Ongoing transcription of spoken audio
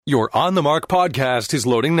Your On the Mark podcast is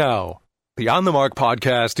loading now. The On the Mark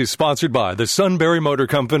podcast is sponsored by the Sunbury Motor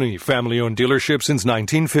Company, family-owned dealership since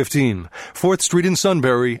 1915, 4th Street in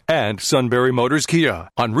Sunbury, and Sunbury Motors Kia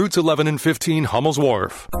on routes 11 and 15 Hummel's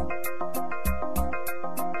Wharf.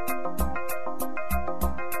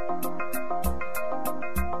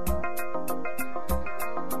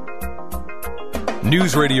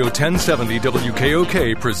 News Radio 1070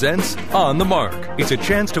 WKOK presents On the Mark. It's a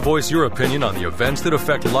chance to voice your opinion on the events that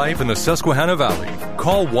affect life in the Susquehanna Valley.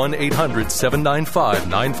 Call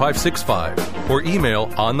 1-800-795-9565 or email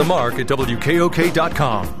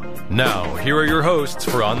onthemark@wkok.com. Now, here are your hosts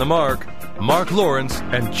for On the Mark, Mark Lawrence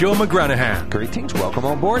and Joe McGranahan. Greetings. Welcome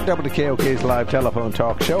on board WKOK's live telephone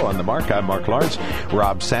talk show On the Mark. I'm Mark Lawrence.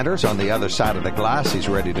 Rob Sanders on the other side of the glass. He's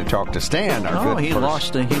ready to talk to Stan. He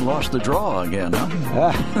lost the draw again,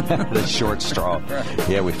 huh? The short straw.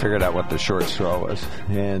 Yeah, we figured out what the short straw was.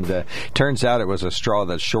 And turns out it was a straw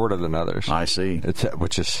that's shorter than others. I see.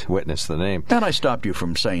 Which is witness the name. And I stopped you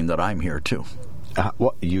from saying that I'm here, too.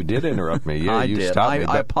 Well, you did interrupt me. Yeah, I you did. Stopped me,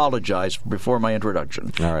 I apologize before my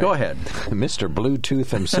introduction. All right. Go ahead. Mr. Bluetooth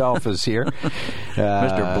himself is here.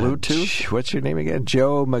 Mr. Bluetooth? What's your name again?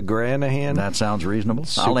 Joe McGranahan? That sounds reasonable.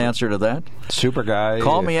 I'll answer to that. Super guy.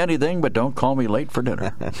 Call me anything, but don't call me late for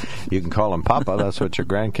dinner. You can call him Papa. That's what your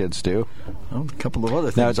grandkids do. Well, a couple of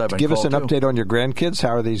other things now, I've been give us an called update on your grandkids. How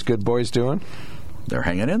are these good boys doing? They're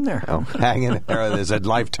hanging in there. Oh, hanging in there. Is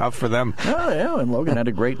life tough for them? Oh, yeah, and Logan had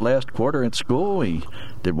a great last quarter at school. He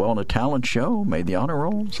did well in a talent show, made the honor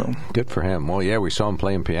roll. So good for him. Well, yeah, we saw him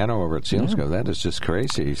playing piano over at Sealsco. Yeah. That is just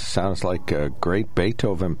crazy. He sounds like a great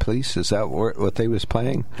Beethoven piece. Is that what they was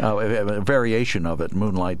playing? Oh, a variation of it,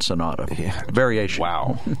 Moonlight Sonata. Yeah. Variation.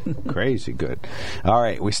 Wow. Crazy good. All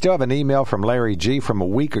right, we still have an email from Larry G. from a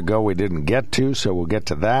week ago we didn't get to, so we'll get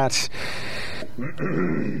to that.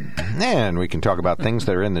 And we can talk about things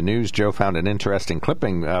that are in the news. Joe found an interesting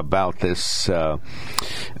clipping about this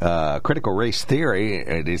critical race theory.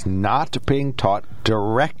 It is not being taught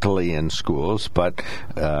directly in schools, but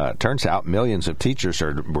turns out millions of teachers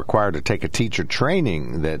are required to take a teacher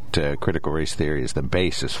training that critical race theory is the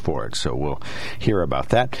basis for it. So we'll hear about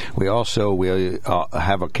that. We also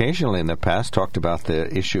have occasionally in the past talked about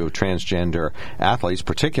the issue of transgender athletes,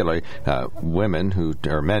 particularly men who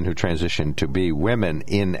transition to be women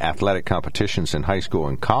in athletic competitions in high school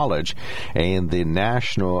and college, and the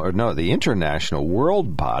international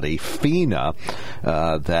world body FINA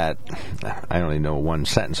that I only know one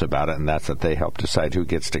sentence about it, and that's that they help decide who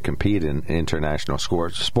gets to compete in international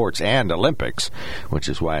sports and Olympics, which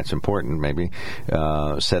is why it's important maybe,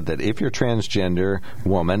 said that if you're a transgender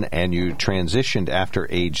woman and you transitioned after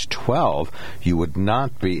age 12, you would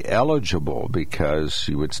not be eligible because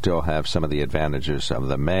you would still have some of the advantages of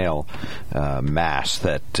the male mass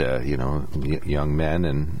that young men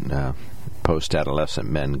and post-adolescent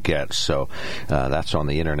men get. So that's on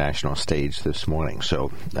the international stage this morning.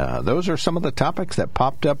 So those are some of the topics that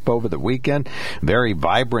popped up over the weekend. Very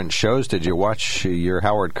vibrant shows. Did you watch your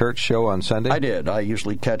Howard Kurtz show on Sunday? I did. I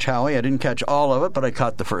usually catch Howie. I didn't catch all of it, but I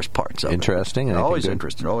caught the first parts of Interesting. it. Always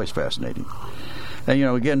interesting. Always fascinating. And,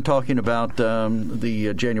 again, talking about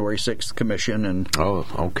the January 6th Commission. And oh,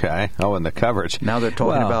 okay. Oh, and the coverage. Now they're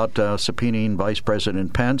talking about subpoenaing Vice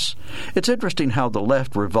President Pence. It's interesting how the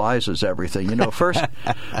left revises everything. First,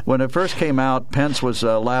 when it first came out, Pence was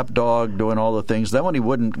a lapdog doing all the things. Then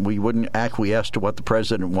when we wouldn't acquiesce to what the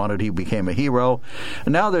president wanted, he became a hero.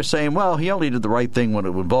 And now they're saying, well, he only did the right thing when it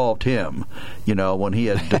involved him, when he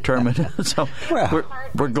had determined. So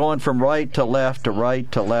we're going from right to left to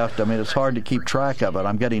right to left. I mean, it's hard to keep track of it.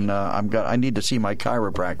 I need to see my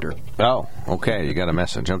chiropractor. Oh, okay. You got a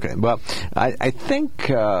message. Okay. Well, I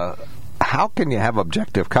think how can you have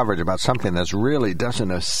objective coverage about something that really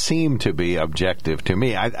doesn't seem to be objective to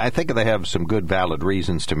me? I think they have some good, valid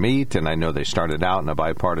reasons to meet, and I know they started out in a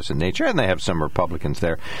bipartisan nature, and they have some Republicans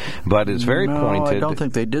there, but it's very pointed. I don't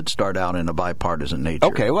think they did start out in a bipartisan nature.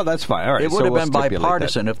 Okay, well, that's fine. All right, it would have been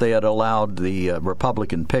bipartisan if they had allowed the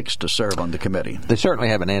Republican picks to serve on the committee. They certainly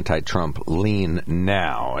have an anti-Trump lean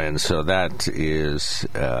now, and so that is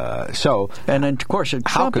so. And then, of course,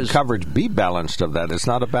 how could coverage be balanced of that? It's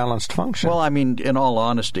not a balanced function. Well, I mean, in all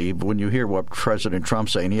honesty, when you hear what President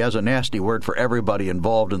Trump's saying, he has a nasty word for everybody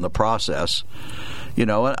involved in the process.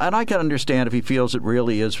 And I can understand if he feels it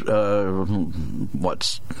really is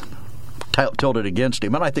tilted against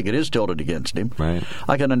him, and I think it is tilted against him. Right.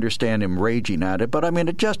 I can understand him raging at it, but I mean,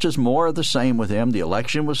 it just is more of the same with him. The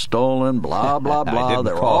election was stolen, blah, blah, blah.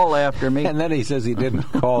 They're all after me. And then he says he didn't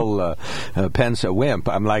call Pence a wimp.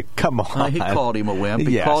 I'm like, come on. He called him a wimp.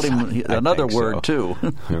 He yes, called him another word, so.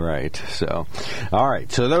 too. Right. So, all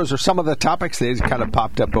right. So those are some of the topics that kind of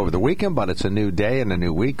popped up over the weekend, but it's a new day and a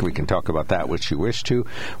new week. We can talk about that which you wish to.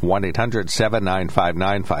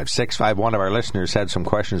 1-800-795-9565. One of our listeners had some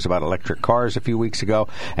questions about electric cars a few weeks ago,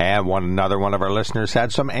 and another one of our listeners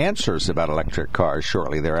had some answers about electric cars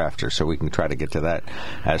shortly thereafter, so we can try to get to that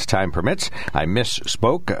as time permits. I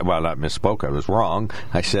misspoke. Well, not misspoke. I was wrong.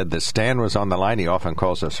 I said that Stan was on the line. He often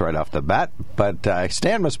calls us right off the bat, but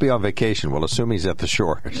Stan must be on vacation. We'll assume he's at the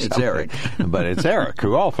shore. It's Eric. But it's Eric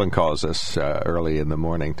who often calls us early in the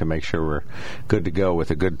morning to make sure we're good to go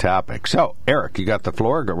with a good topic. So, Eric, you got the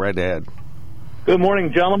floor. Go right ahead. Good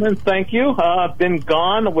morning, gentlemen. Thank you. I've been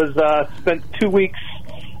gone. Spent 2 weeks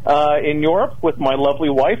in Europe with my lovely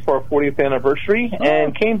wife for our 40th anniversary,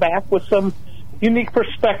 and came back with some unique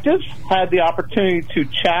perspectives. Had the opportunity to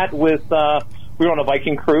chat with, we were on a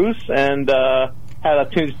Viking cruise, and had the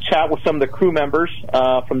opportunity to chat with some of the crew members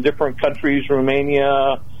from different countries,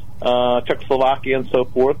 Romania, Czechoslovakia, and so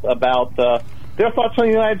forth, about their thoughts on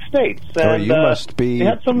the United States. And you must be. They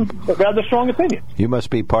had some rather strong opinions. You must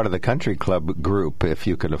be part of the country club group if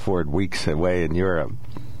you can afford weeks away in Europe.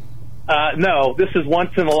 No, this is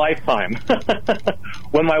once in a lifetime.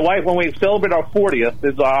 When we celebrate our 40th,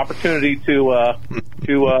 there's an opportunity to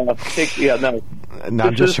take. Yeah, no. No,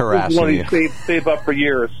 I'm just harassing you. Save up for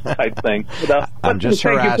years type thing. I'm just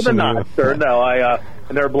harassing you. Sir. No, I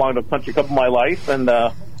never belonged to a country club in my life, and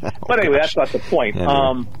but anyway, that's not the point.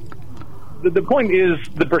 Anyway. The point is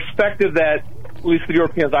the perspective that at least the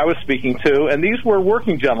Europeans I was speaking to, and these were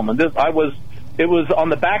working gentlemen. It was on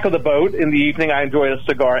the back of the boat in the evening. I enjoyed a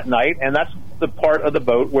cigar at night, and that's the part of the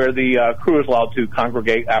boat where the crew is allowed to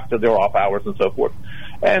congregate after their off hours and so forth.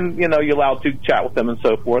 And you're allowed to chat with them and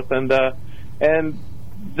so forth. And the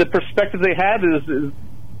perspective they had is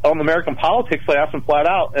on American politics. I asked them flat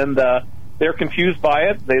out, and they're confused by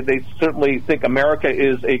it. They certainly think America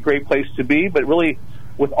is a great place to be, but really,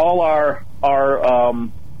 with all our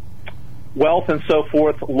wealth and so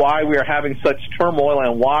forth, why we are having such turmoil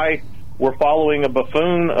and why we're following a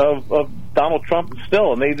buffoon of Donald Trump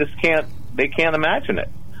still, and they just can't imagine it.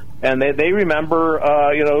 And they remember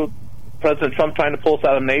President Trump trying to pull us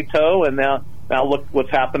out of NATO, and now look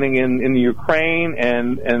what's happening in the Ukraine,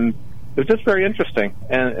 and it was just very interesting.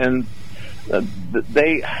 And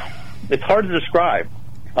it's hard to describe.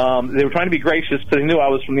 They were trying to be gracious because they knew I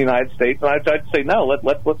was from the United States, and I tried to say, no,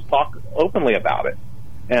 let's talk openly about it.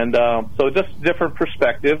 And so just a different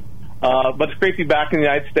perspective. But it's great to be back in the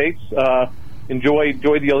United States. Enjoy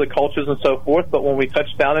the other cultures and so forth. But when we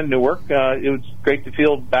touched down in Newark, it was great to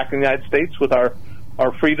feel back in the United States with our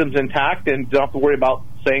freedoms intact and don't have to worry about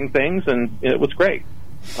saying things, and it was great.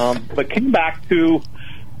 But came back to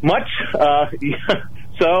much Mr.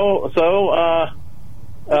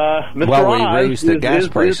 Well, we Oz raised the gas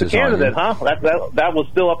prices is the candidate, on you. Huh? That was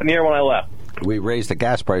still up in the air when I left. We raised the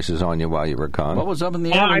gas prices on you while you were gone. What was up in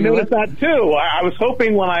the air? I noticed that too. I was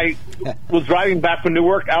hoping when I was driving back from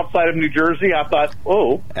Newark outside of New Jersey, I thought,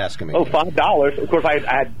 $5. Of course,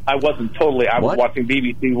 I wasn't totally. I was watching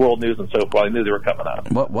BBC World News and so forth. I knew they were coming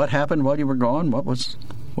up. What happened while you were gone? What was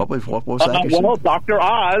that? Well, Dr.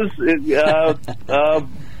 Oz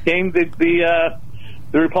became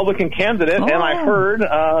the Republican candidate, and I heard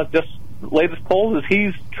just latest polls is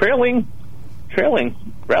he's trailing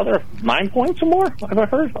rather 9 points or more. Have I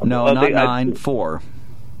heard? No, not 9, 4.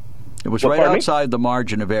 It was right outside the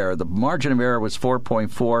margin of error. The margin of error was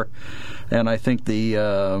 4.4, and I think he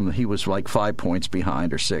was like 5 points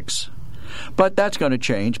behind or 6. But that's going to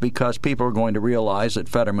change because people are going to realize that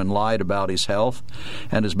Fetterman lied about his health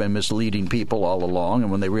and has been misleading people all along.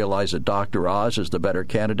 And when they realize that Dr. Oz is the better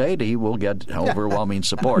candidate, he will get overwhelming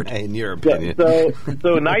support. In your opinion.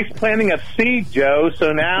 So nice planting of seed, Joe.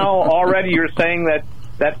 So now already you're saying that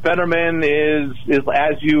Fetterman is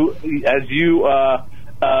as you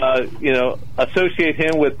associate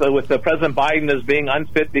him with the President Biden as being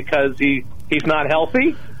unfit because he's not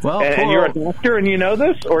healthy. Well, and you're a doctor and you know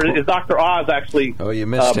this, or is Dr. Oz actually? Oh, you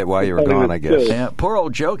missed it while you were gone, I guess. Yeah, poor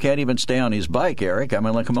old Joe can't even stay on his bike, Eric. I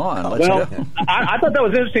mean, come on, let's go. go. I thought that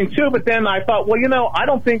was interesting too, but then I thought, I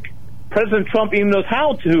don't think President Trump even knows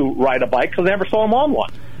how to ride a bike because I never saw him on one.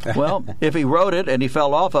 Well, if he wrote it and he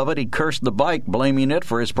fell off of it, he cursed the bike, blaming it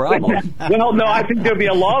for his problem. Well, no, I think there'll be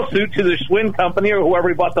a lawsuit to the Schwinn company or whoever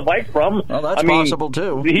he bought the bike from. Well, that's possible,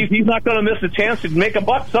 too. He's not going to miss a chance to make a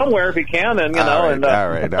buck somewhere if he can. And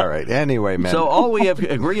All right. Anyway, man. So all we have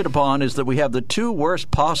agreed upon is that we have the two worst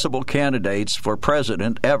possible candidates for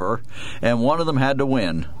president ever, and one of them had to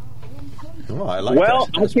win. Oh, I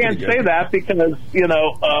can't say that because,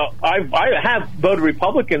 I have voted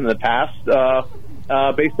Republican in the past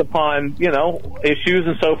based upon, issues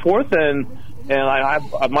and so forth. And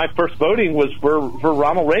my first voting was for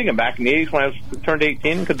Ronald Reagan back in the 80s when I turned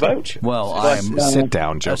 18 and could vote. Well, I'm sit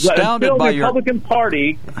down, Joe. Astounded by the Republican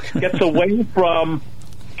Party gets away from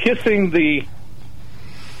kissing the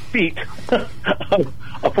feet of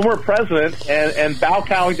a former president and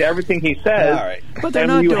bow-cowing to everything he says. All right. But they're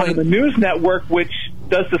and not you doing have the news network, which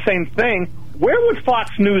does the same thing. Where would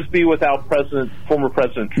Fox News be without former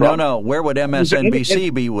President Trump? No. Where would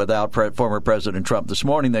MSNBC be without former President Trump? This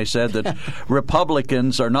morning they said that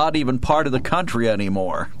Republicans are not even part of the country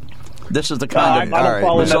anymore. This is the kind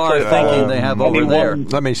of bizarre thinking they have over there.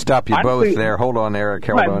 Let me stop you both there. Hold on, Eric.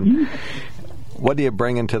 Hold on. What do you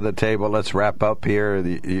bring into the table? Let's wrap up here.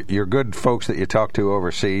 Your good folks that you talk to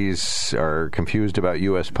overseas are confused about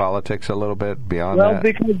U.S. politics a little bit beyond that? Well,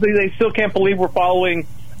 because they still can't believe we're following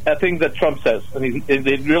things that Trump says. I mean,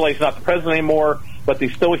 they realize he's not the president anymore, but they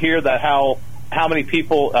still hear that how many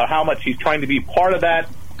people, how much he's trying to be part of that,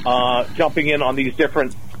 jumping in on these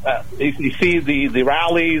different. You see the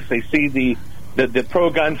rallies, they see the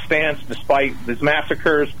pro-gun stance despite these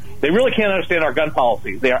massacres. They really can't understand our gun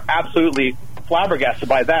policy. They are absolutely flabbergasted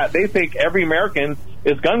by that. They think every American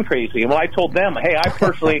is gun crazy. And when I told them, hey, I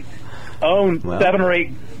personally own 7 or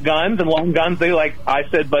 8 guns and long guns, I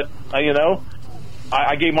said, but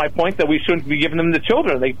I gave my point that we shouldn't be giving them to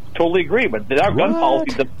children. They totally agree, but our gun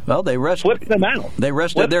policy flips them out. They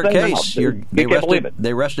rested their case.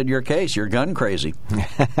 They rested your case. You're gun crazy.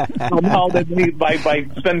 Well, by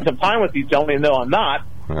spending some time with these gentlemen, no, I'm not.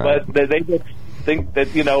 Right. But they just think that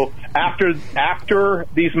after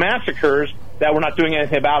these massacres, that we're not doing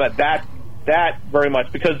anything about it. That very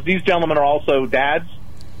much, because these gentlemen are also dads,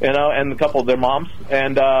 and a couple of their moms,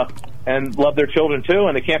 and love their children too,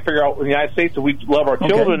 and they can't figure out in the United States that we love our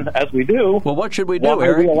children as we do. Well, what should we do,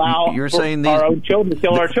 Eric? You're saying our own children to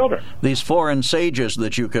kill our children. These foreign sages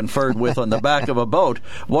that you conferred with on the back of a boat,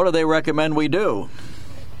 what do they recommend we do?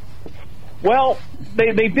 Well,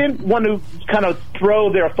 they didn't want to kind of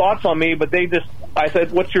throw their thoughts on me, but I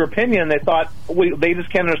said, what's your opinion? They thought, they just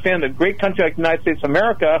can't understand a great country like the United States of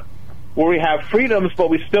America, where we have freedoms, but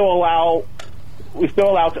we still allow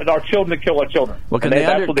our children to kill our children. Well,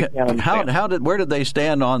 where did they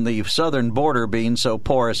stand on the southern border being so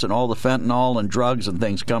porous and all the fentanyl and drugs and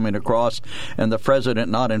things coming across, and the president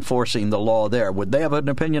not enforcing the law there? Would they have an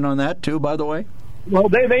opinion on that too, by the way? Well,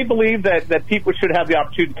 they believe that people should have the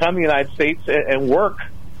opportunity to come to the United States and work,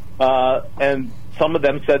 and some of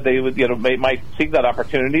them said they would, might seek that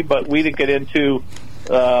opportunity, but we didn't get into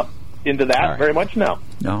that very much. No.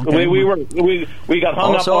 Okay. We got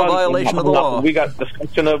hung also up on a violation of the law. We got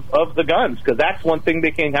discussion of the guns, because that's one thing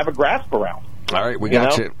they can't have a grasp around. All right, we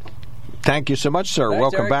got you. Thank you so much, sir. Thanks,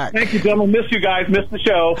 welcome Eric. back. Thank you, gentlemen. Miss you guys. Miss the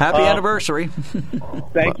show. Happy anniversary.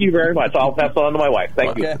 Thank you very much. I'll pass it on to my wife.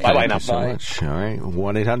 Thank you. Bye-bye now. Thank you so much. All right.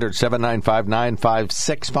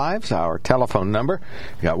 1-800-795-9565 is our telephone number.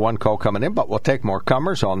 We got one call coming in, but we'll take more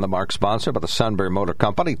comers on the Mark, sponsored by the Sunbury Motor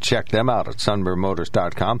Company. Check them out at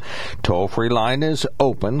sunburymotors.com. Toll-free line is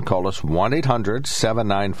open. Call us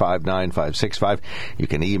 1-800-795-9565. You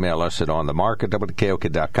can email us at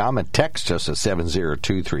onthemark@wkok.com and text us at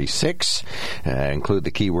 70236. Include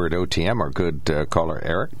the keyword OTM. Our good caller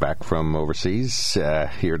Eric, back from overseas,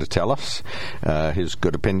 here to tell us his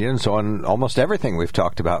good opinions on almost everything we've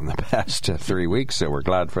talked about in the past 3 weeks, so we're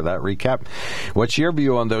glad for that recap. What's your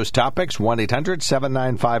view on those topics?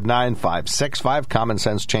 1-800-795-9565. Common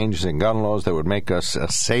sense changes in gun laws that would make us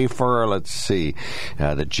safer. Let's see.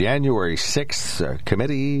 The January 6th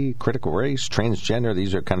committee, critical race, transgender,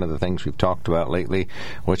 these are kind of the things we've talked about lately.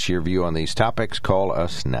 What's your view on these topics? Call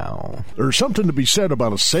us now. There's something to be said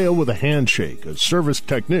about a sale with a handshake. A service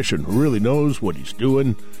technician who really knows what he's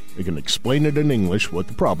doing. They can explain it in English what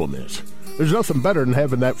the problem is. There's nothing better than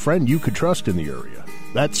having that friend you could trust in the area.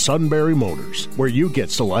 That's Sunbury Motors, where you get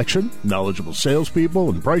selection, knowledgeable salespeople,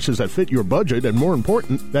 and prices that fit your budget, and more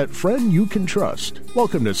important, that friend you can trust.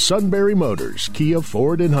 Welcome to Sunbury Motors, Kia,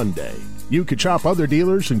 Ford, and Hyundai. You could shop other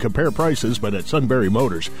dealers and compare prices, but at Sunbury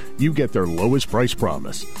Motors, you get their lowest price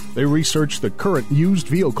promise. They research the current used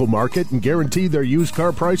vehicle market and guarantee their used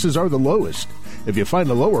car prices are the lowest. If you find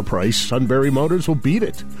a lower price, Sunbury Motors will beat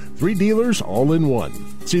it. 3 dealers all in one.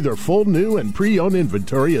 See their full new and pre-owned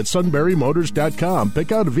inventory at sunburymotors.com.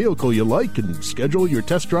 Pick out a vehicle you like and schedule your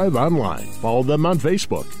test drive online. Follow them on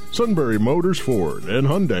Facebook. Sunbury Motors Ford and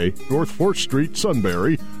Hyundai, North 4th Street,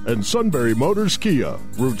 Sunbury, and Sunbury Motors Kia,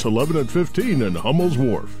 routes 11 and 15 in Hummel's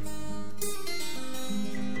Wharf.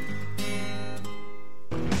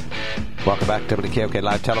 Welcome back to WKOK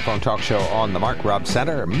Live Telephone Talk Show on the Mark. Rob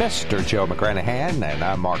Center, Mr. Joe McGranahan, and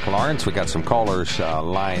I'm Mark Lawrence. We got some callers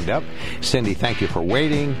lined up. Cindy, thank you for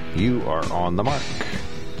waiting. You are on the Mark.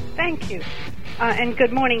 Thank you. And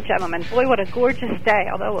good morning, gentlemen. Boy, what a gorgeous day,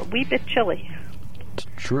 although a wee bit chilly. It's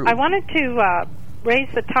true. I wanted to raise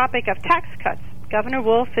the topic of tax cuts. Governor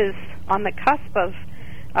Wolf is on the cusp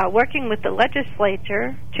of working with the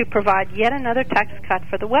legislature to provide yet another tax cut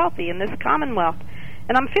for the wealthy in this Commonwealth.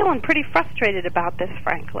 And I'm feeling pretty frustrated about this,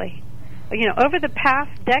 frankly. You know, over the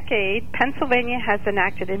past decade, Pennsylvania has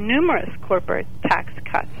enacted numerous corporate tax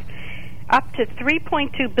cuts. Up to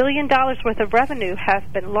 $3.2 billion worth of revenue has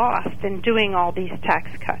been lost in doing all these tax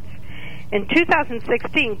cuts. In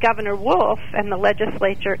 2016, Governor Wolf and the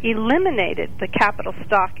legislature eliminated the capital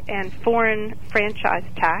stock and foreign franchise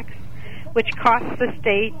tax, which cost the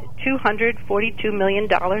state $242 million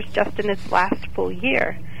just in its last full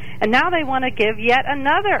year. And now they want to give yet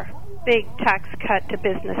another big tax cut to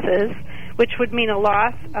businesses, which would mean a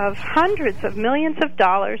loss of hundreds of millions of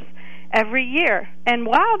dollars every year. And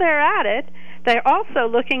while they're at it, they're also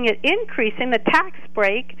looking at increasing the tax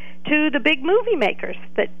break to the big movie makers,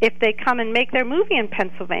 that if they come and make their movie in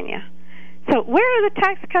Pennsylvania. So where are the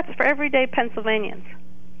tax cuts for everyday Pennsylvanians?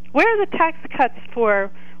 Where are the tax cuts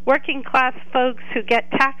for working class folks who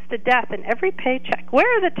get taxed to death in every paycheck? Where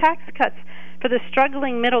are the tax cuts for the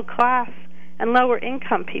struggling middle class and lower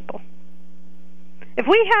income people? If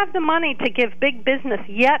we have the money to give big business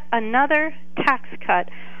yet another tax cut,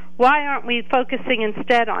 why aren't we focusing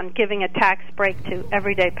instead on giving a tax break to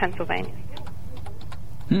everyday Pennsylvanians?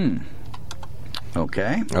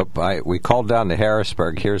 Okay. We called down to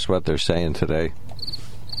Harrisburg. Here's what they're saying today.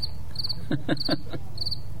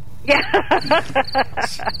 Yeah.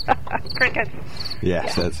 Crickets.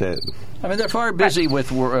 Yes, yeah. That's it. I mean, they're far busy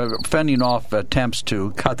with fending off attempts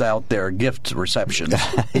to cut out their gift receptions.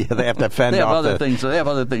 Yeah, they have to fend off other things. They have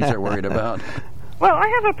other things they're worried about. Well,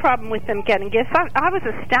 I have a problem with them getting gifts. I was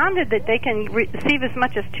astounded that they can receive as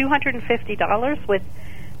much as $250 with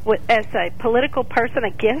as a political person, a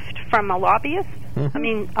gift from a lobbyist. Mm-hmm. I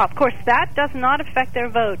mean, of course, that does not affect their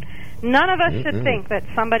vote. None of us should think that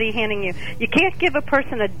somebody handing you can't give a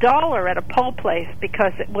person $1 at a poll place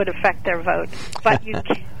because it would affect their vote. But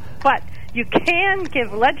you can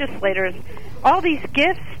give legislators all these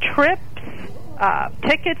gifts, trips,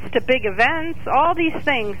 tickets to big events, all these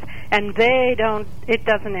things, and it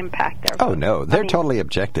doesn't impact their vote. Oh, no, they're totally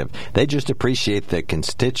objective. They just appreciate the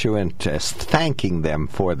constituent thanking them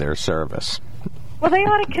for their service. Well, they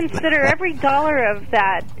ought to consider every dollar of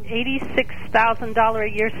that $86,000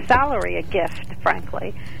 a year salary a gift,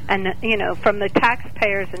 frankly, and, from the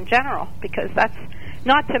taxpayers in general, because that's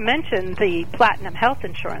not to mention the platinum health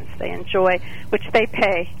insurance they enjoy, which they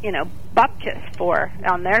pay, bupkis for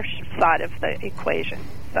on their side of the equation.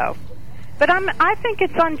 So, but I think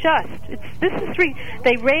it's unjust.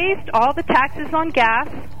 They raised all the taxes on gas.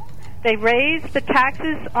 They raised the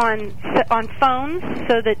taxes on phones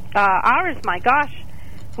so that ours, my gosh,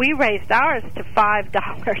 we raised ours to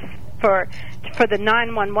 $5 for the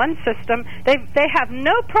 911 system. They have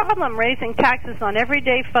no problem raising taxes on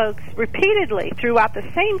everyday folks repeatedly throughout the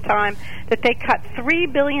same time that they cut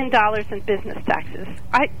 $3 billion in business taxes.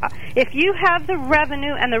 If you have the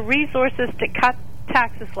revenue and the resources to cut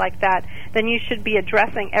taxes like that, then you should be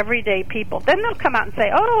addressing everyday people. Then they'll come out and say,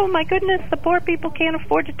 oh, my goodness, the poor people can't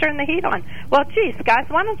afford to turn the heat on. Well, geez, guys,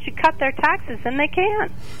 why don't you cut their taxes? And they can.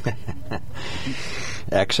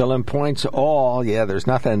 Excellent points all. Yeah, there's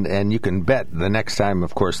nothing, and you can bet the next time,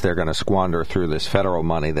 of course, they're going to squander through this federal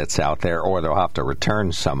money that's out there, or they'll have to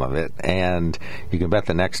return some of it. And you can bet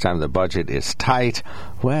the next time the budget is tight,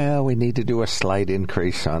 well, we need to do a slight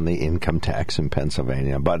increase on the income tax in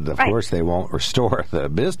Pennsylvania. But, of course, they won't restore the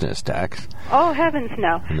business tax. Oh, heavens,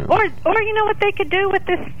 no. Or you know what they could do with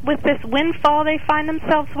this windfall they find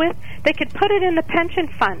themselves with? They could put it in the pension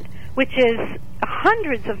fund, which is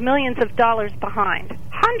hundreds of millions of dollars behind.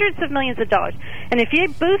 Hundreds of millions of dollars. And if you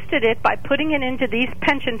boosted it by putting it into these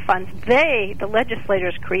pension funds, the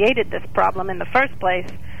legislators, created this problem in the first place,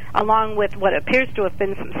 along with what appears to have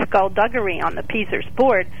been some skullduggery on the PSERS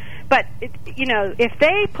board. But, if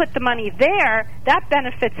they put the money there, that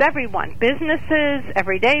benefits everyone. Businesses,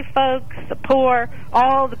 everyday folks, the poor,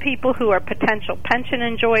 all the people who are potential pension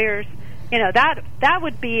enjoyers. That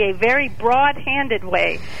would be a very broad-handed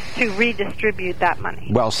way to redistribute that money.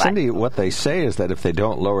 Well, Cindy, what they say is that if they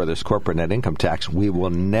don't lower this corporate net income tax, we will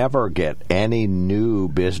never get any new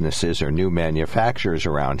businesses or new manufacturers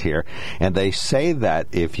around here. And they say that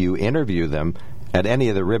if you interview them at any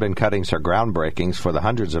of the ribbon cuttings or groundbreakings for the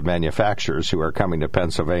hundreds of manufacturers who are coming to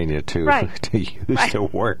Pennsylvania to use the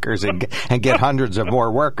workers and get hundreds of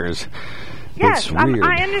more workers. Yes, I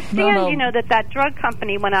understand, that drug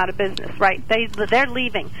company went out of business, right? They're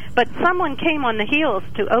leaving. But someone came on the heels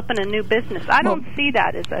to open a new business. I don't see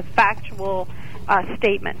that as a factual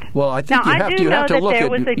statement. Well, I think you have to look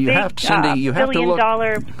at you have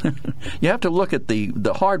to look at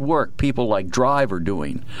the hard work people like Drive are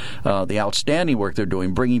doing, the outstanding work they're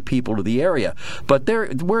doing, bringing people to the area. But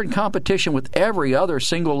we're in competition with every other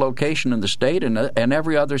single location in the state and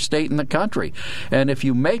every other state in the country. And if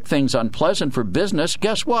you make things unpleasant for business,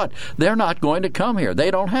 guess what? They're not going to come here.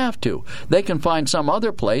 They don't have to. They can find some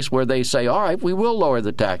other place where they say, all right, we will lower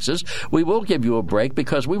the taxes. We will give you a break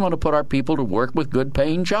because we want to put our people to work with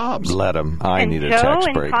good-paying jobs. Let them. I need a tax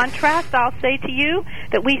break. In contrast, I'll say to you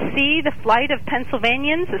that we see the flight of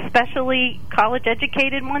Pennsylvanians, especially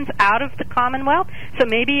college-educated ones, out of the Commonwealth. So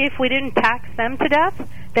maybe if we didn't tax them to death,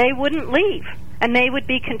 they wouldn't leave. And they would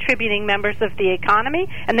be contributing members of the economy,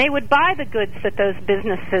 and they would buy the goods that those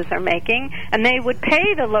businesses are making, and they would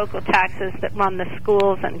pay the local taxes that run the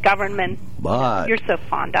schools and government but you're so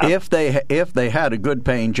fond of. If they had a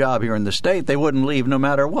good-paying job here in the state, they wouldn't leave no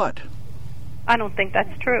matter what. I don't think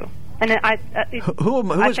that's true. And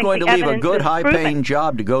who is going to leave a good, high-paying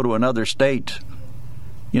job to go to another state?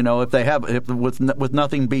 With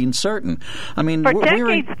nothing being certain. I mean, for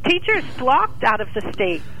decades, teachers flocked out of the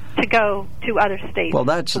state to go to other states. Well,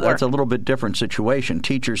 that's a little bit different situation.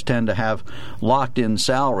 Teachers tend to have locked-in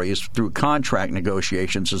salaries through contract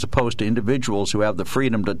negotiations as opposed to individuals who have the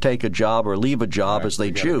freedom to take a job or leave a job as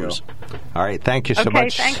they choose. All right, thank you so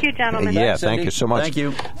much. Okay, thank you, gentlemen. Yeah, thank you so much. Thank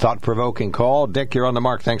you. Thought-provoking call. Dick, you're on the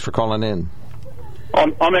mark. Thanks for calling in.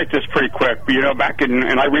 I'll make this pretty quick. But,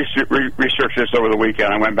 and I researched this over the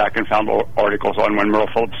weekend. I went back and found articles on when Merle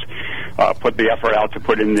Phillips put the effort out to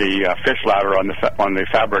put in the fish ladder on the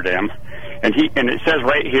Faber Dam. And it says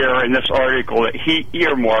right here in this article that he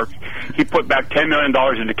earmarked, he put back $10 million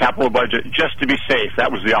in the capital budget just to be safe.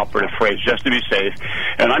 That was the operative phrase, just to be safe.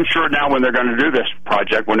 And I'm sure now when they're going to do this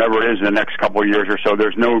project, whenever it is in the next couple of years or so,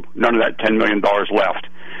 there's none of that $10 million left.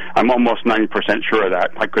 I'm almost 90% sure of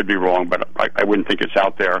that. I could be wrong, but I wouldn't think it's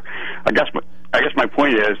out there. I guess my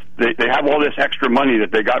point is they have all this extra money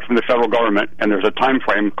that they got from the federal government, and there's a time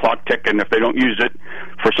frame, clock ticking. If they don't use it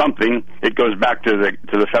for something, it goes back to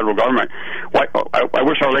the federal government. I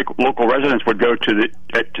wish our local residents would go to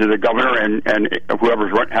the governor and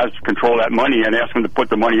whoever has control of that money and ask them to put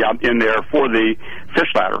the money out in there for the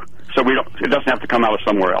fish ladder. So it doesn't have to come out of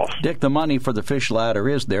somewhere else. Dick, the money for the fish ladder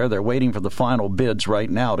is there. They're waiting for the final bids right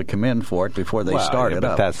now to come in for it before they start it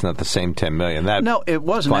up. But that's not the same $10 million. No, it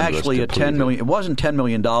wasn't actually a $10 million. It wasn't $10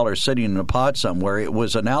 million sitting in a pot somewhere. It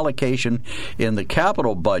was an allocation in the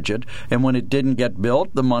capital budget, and when it didn't get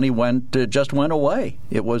built, the money just went away.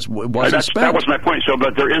 It wasn't spent. That was my point. So,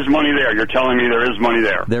 but there is money there. You're telling me there is money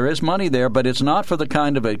there. There is money there, but it's not for the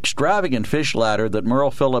kind of extravagant fish ladder that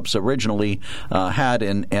Merle Phillips originally had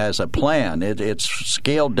as a plan. It's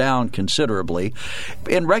scaled down considerably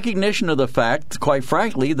in recognition of the fact, quite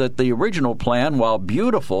frankly, that the original plan, while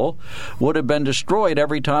beautiful, would have been destroyed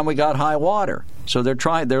every time we got high water. So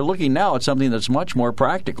they're looking now at something that's much more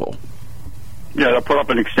practical. Yeah, they'll put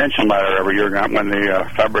up an extension ladder every year when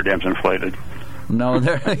the Faber Dam's inflated. No,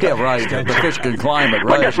 yeah, right. The fish can climb it,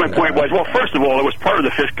 right? I guess my point was, well, first of all, it was part of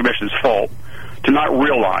the Fish Commission's fault to not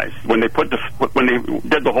realize when they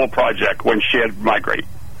did the whole project when shad migrate.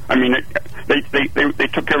 I mean, they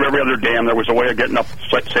took care of every other dam. There was a way of getting up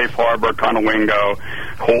Safe Harbor, Conowingo,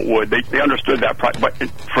 Holtwood. They understood that, but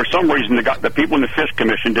for some reason, the people in the Fish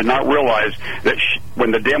Commission did not realize that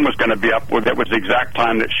when the dam was going to be up, that was the exact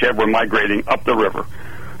time that shad were migrating up the river.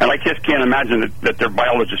 And I just can't imagine that their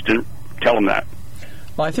biologists didn't tell them that.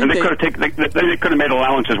 Well, I think they could have made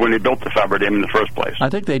allowances when they built the Faber Dam in the first place. I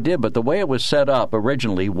think they did, but the way it was set up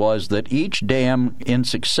originally was that each dam in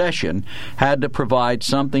succession had to provide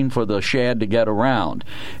something for the shad to get around.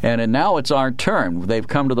 And now it's our turn. They've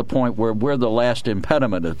come to the point where we're the last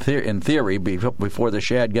impediment in theory before the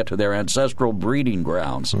shad get to their ancestral breeding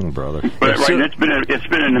grounds. Brother. But right, it's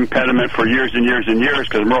been an impediment for years and years and years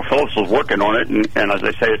because Merle Phillips was working on it, and as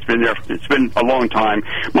I say, it's been a long time.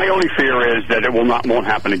 My only fear is that it won't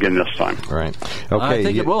won't happen again this time. Right. Okay. I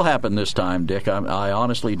think it will happen this time, Dick. I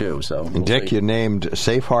honestly do. So, Dick, see. You named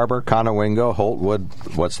Safe Harbor, Conowingo, Holtwood.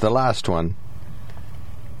 What's the last one?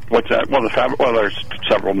 What's that? Well, there's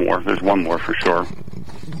several more. There's one more for sure.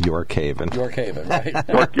 York Haven. York Haven, right?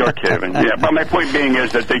 York Haven. Yeah, but my point being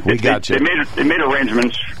is that they made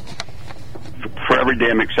arrangements for every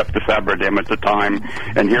dam except the Fabra Dam at the time,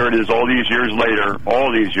 and here it is all these years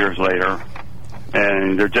later,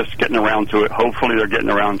 and they're just getting around to it. Hopefully they're getting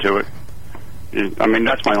around to it. I mean,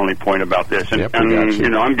 that's my only point about this. And,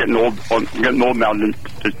 I'm getting old now, and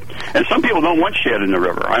some people don't want shad in the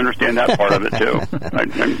river. I understand that part of it, too.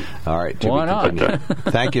 All right. Why not?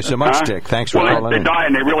 Thank you so much, Dick. Thanks for calling in. They die,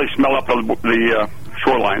 and they really smell up the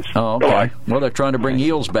shorelines. Oh, okay. Well, they're trying to bring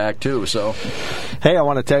eels back, too, so... Hey, I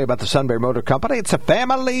want to tell you about the Sunbury Motor Company. It's a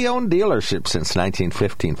family-owned dealership since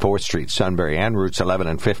 1915, 4th Street, Sunbury, and routes 11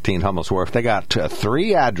 and 15, Hummel's Wharf. They got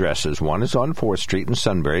 3 addresses. One is on 4th Street in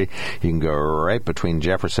Sunbury. You can go right between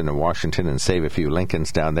Jefferson and Washington and save a few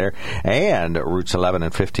Lincolns down there. And routes 11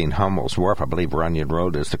 and 15, Hummel's Wharf. I believe Runyon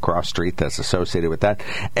Road is the cross street that's associated with that.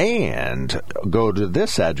 And go to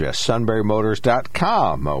this address,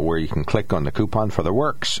 sunburymotors.com, where you can click on the coupon for the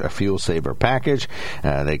works, a fuel saver package.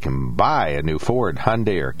 They can buy a new Ford,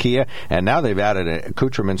 Hyundai, or Kia, and now they've added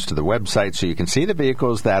accoutrements to the website so you can see the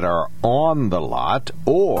vehicles that are on the lot,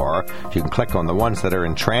 or you can click on the ones that are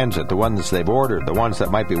in transit, the ones they've ordered, the ones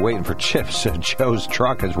that might be waiting for chips. Joe's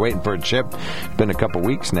truck is waiting for a chip. It's been a couple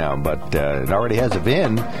weeks now, but it already has a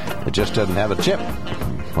VIN. It just doesn't have a chip,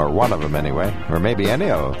 or one of them anyway, or maybe any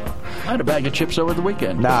of them. I had a bag of chips over the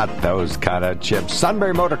weekend. Not those kind of chips.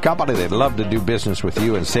 Sunbury Motor Company, they'd love to do business with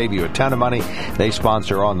you and save you a ton of money. They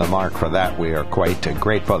sponsor On the Mark. For that, we are quite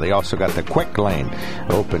grateful. They also got the Quick Lane,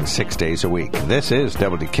 open 6 days a week. This is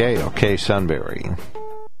WKOK Sunbury.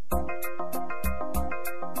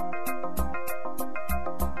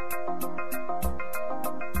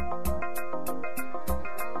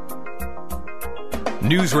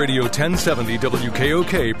 News Radio 1070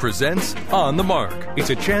 WKOK presents On the Mark. It's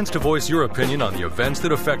a chance to voice your opinion on the events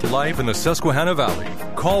that affect life in the Susquehanna Valley.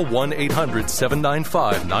 Call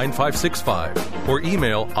 1-800-795-9565 or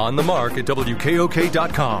email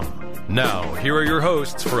onthemark@wkok.com. Now, here are your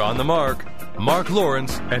hosts for On the Mark, Mark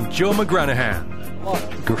Lawrence and Joe McGranahan.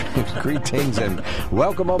 Greetings and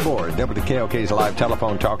welcome aboard WKOK's live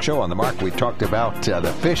telephone talk show. On the Mark, we talked about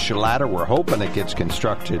the fish ladder. We're hoping it gets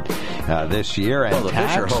constructed this year. And the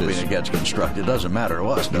fish are hoping it gets constructed. It doesn't matter to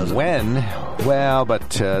us, does it? When? Well, but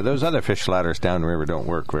those other fish ladders downriver don't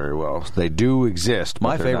work very well. They do exist.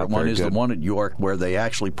 My favorite one is the one at York where they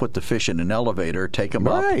actually put the fish in an elevator, take them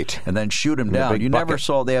up, and then shoot them down. You never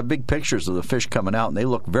saw, they have big pictures of the fish coming out, and they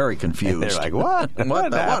look very confused. They're like, what?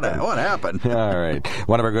 What happened? All right.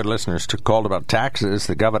 One of our good listeners called about taxes.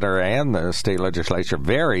 The governor and the state legislature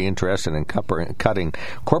very interested in cutting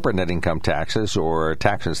corporate net income taxes, or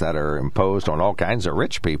taxes that are imposed on all kinds of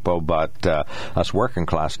rich people, but us working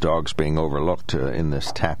class dogs being overlooked in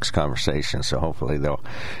this tax conversation. So hopefully they'll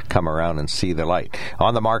come around and see the light.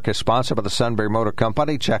 On the Mark is sponsored by the Sunbury Motor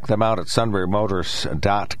Company. Check them out at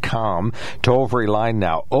sunburymotors.com. Toll-free line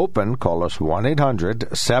now open. Call us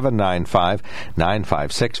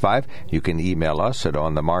 1-800-795-9565. You can email us at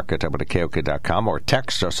onthemark@wkok.com or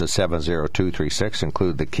text us at 70236.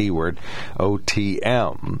 Include the keyword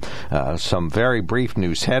OTM. Some very brief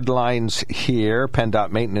news headlines here.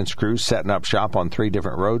 PennDOT maintenance crews setting up shop on 3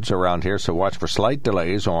 different roads around here, so watch for slight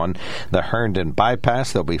delays on the Herndon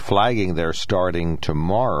bypass. They'll be flagging there starting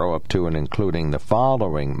tomorrow up to and including the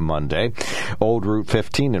following Monday. Old Route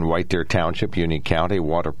 15 in White Deer Township, Union County,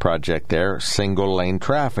 water project there. Single lane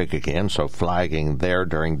traffic again, so flagging there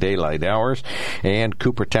during daylight hours. And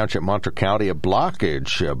Cooper Township, Montreux County, a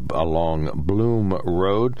blockage along Bloom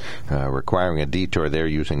Road, requiring a detour there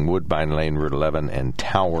using Woodbine Lane, Route 11, and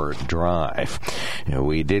Tower Drive.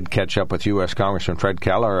 We did catch up with U.S. Congressman Fred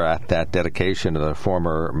Keller at that dedication of the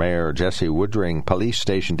former Mayor Jesse Woodring police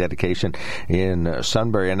station dedication in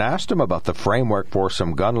Sunbury, and asked him about the framework for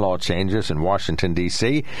some gun law changes in Washington,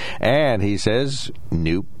 D.C., and he says,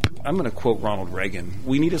 nope. I'm going to quote Ronald Reagan.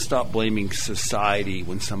 We need to stop blaming society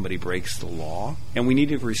when somebody breaks the law, and we need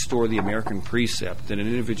to restore the American precept that an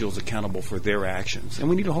individual is accountable for their actions, and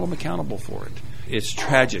we need to hold them accountable for it. It's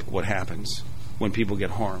tragic what happens when people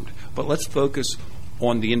get harmed, but let's focus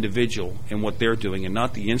on the individual and what they're doing and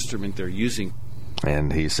not the instrument they're using.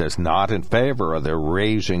 And he says not in favor of the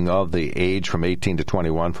raising of the age from 18 to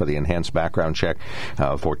 21 for the enhanced background check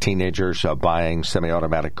for teenagers buying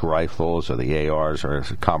semi-automatic rifles or the ARs or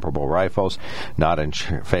comparable rifles. Not in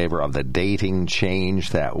favor of the dating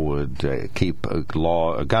change that would keep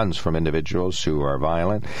guns from individuals who are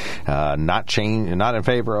violent. Not in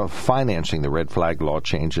favor of financing the red flag law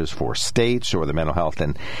changes for states or the mental health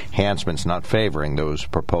enhancements. Not favoring those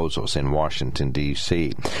proposals in Washington,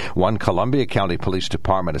 D.C. One Columbia County Police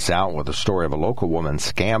Department is out with a story of a local woman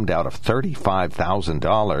scammed out of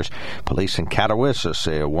 $35,000. Police in Catawissa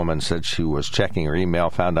say a woman said she was checking her email,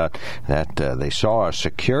 found out that they saw a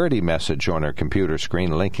security message on her computer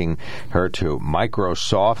screen linking her to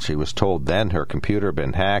Microsoft. She was told then her computer had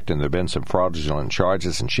been hacked and there had been some fraudulent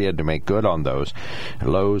charges, and she had to make good on those.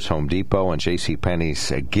 Lowe's, Home Depot, and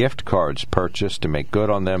JCPenney's gift cards purchased to make good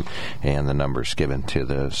on them, and the numbers given to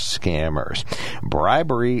the scammers.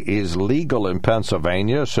 Bribery is legal in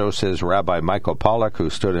Pennsylvania, so says Rabbi Michael Pollack, who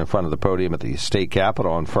stood in front of the podium at the state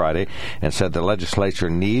capitol on Friday and said the legislature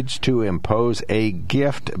needs to impose a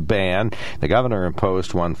gift ban. The governor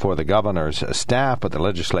imposed one for the governor's staff, but the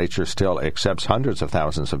legislature still accepts hundreds of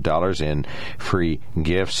thousands of dollars in free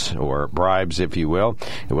gifts, or bribes, if you will.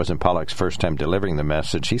 It wasn't Pollack's first time delivering the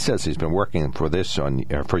message. He says he's been working for this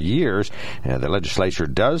for years. The legislature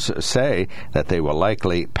does say that they will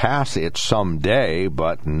likely pass it someday,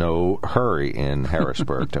 but no hurry in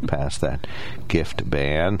Harrisburg to pass that gift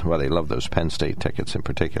ban. Well, they love those Penn State tickets in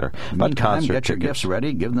particular. But concert get your tickets. Gifts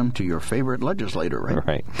ready. Give them to your favorite legislator,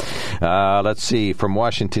 right? Right. Let's see. From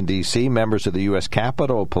Washington, D.C., members of the U.S.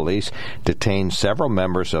 Capitol Police detained several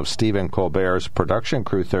members of Stephen Colbert's production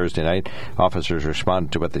crew Thursday night. Officers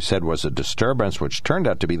responded to what they said was a disturbance, which turned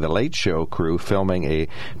out to be the Late Show crew filming a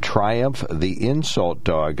Triumph the Insult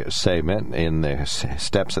Dog segment in the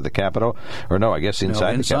steps of the Capitol. Or no, I guess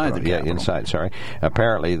inside the Capitol. Yeah, inside, sorry.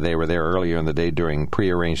 Apparently, they were there earlier in the day during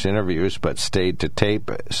prearranged interviews, but stayed to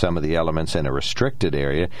tape some of the elements in a restricted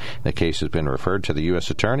area. The case has been referred to the U.S.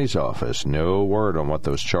 Attorney's Office. No word on what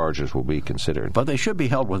those charges will be considered. But they should be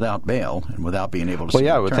held without bail and without being able to see the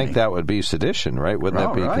I attorney. would think that would be sedition, right? Wouldn't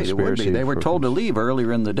that be conspiracy? It would be. They were told to leave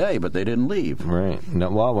earlier in the day, but they didn't leave. Right. No,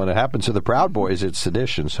 well, when it happens to the Proud Boys, it's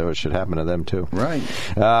sedition, so it should happen to them, too. Right.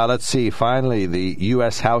 Let's see. Finally, the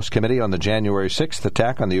U.S. House Committee on the January 6th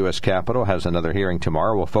attack on the U.S. Capitol has another hearing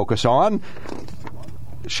tomorrow. We'll focus on...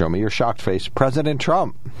 Show me your shocked face. President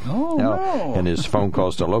Trump. Oh, no. And his phone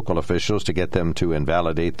calls to local officials to get them to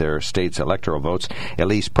invalidate their state's electoral votes.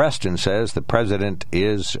 Elise Preston says the president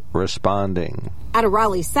is responding. At a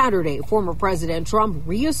rally Saturday, former President Trump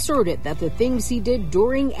reasserted that the things he did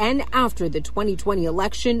during and after the 2020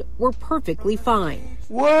 election were perfectly fine.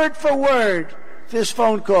 Word for word, this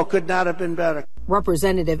phone call could not have been better.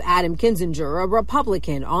 Representative Adam Kinzinger, a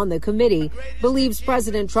Republican on the committee, believes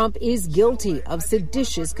President Trump is guilty of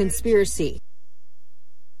seditious conspiracy.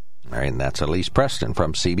 All right, and that's Elise Preston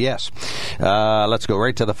from CBS. Let's go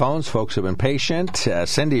right to the phones. Folks have been patient.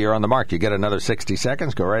 Cindy, you're on the mark. You get another 60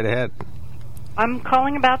 seconds. Go right ahead. I'm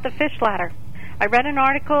calling about the fish ladder. I read an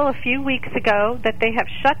article a few weeks ago that they have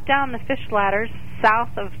shut down the fish ladders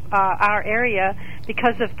south of our area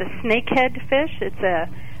because of the snakehead fish. It's a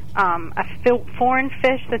foreign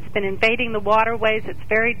fish that's been invading the waterways. It's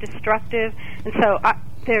very destructive. And so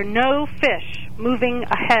there are no fish moving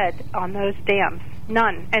ahead on those dams.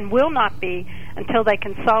 None. And will not be until they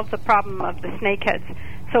can solve the problem of the snakeheads.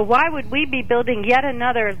 So why would we be building yet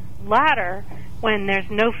another ladder when there's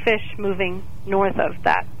no fish moving north of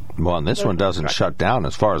that? Well, and this one doesn't shut down,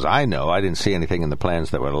 as far as I know. I didn't see anything in the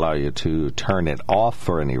plans that would allow you to turn it off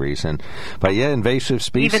for any reason. But yeah, invasive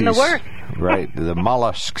species. Even the worst. Right. The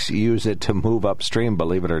mollusks use it to move upstream,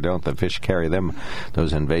 believe it or don't. The fish carry them,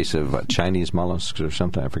 those invasive Chinese mollusks or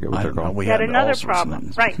something. I forget what they're called. We had another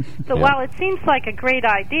problem. Right. So while it seems like a great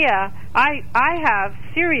idea, I have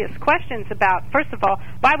serious questions about, first of all,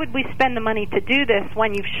 why would we spend the money to do this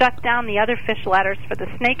when you've shut down the other fish ladders for the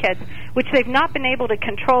snakeheads, which they've not been able to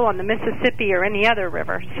control on the Mississippi or any other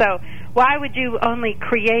river? So why would you only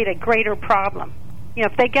create a greater problem? You know,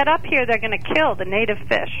 if they get up here, they're going to kill the native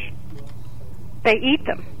fish. They eat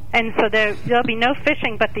them. And so there'll be no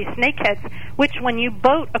fishing but these snakeheads, which when you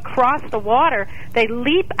boat across the water, they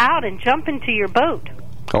leap out and jump into your boat.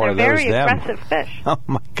 Oh, they're very aggressive fish. Oh,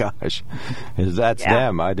 my gosh. That's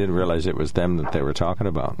them. I didn't realize it was them that they were talking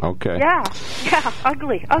about. Okay. Yeah,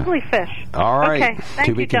 ugly fish. All right. Okay. Thank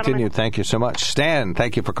to you, be continued. Thank you so much. Stan,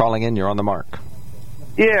 thank you for calling in. You're on the mark.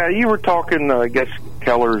 Yeah, you were talking, I guess,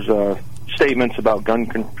 Keller's statements about gun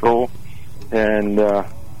control, and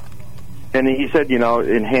he said,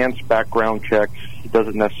 enhanced background checks he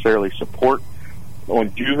doesn't necessarily support.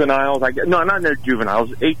 on juveniles. No, not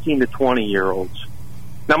juveniles, 18 to 20-year-olds.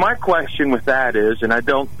 Now, my question with that is, and I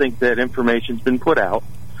don't think that information's been put out,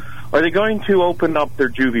 are they going to open up their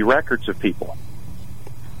juvie records of people?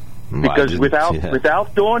 Because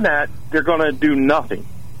without doing that, they're going to do nothing.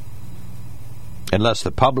 Unless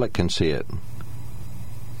the public can see it.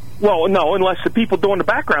 Well, no, unless the people doing the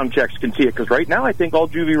background checks can see it, because right now I think all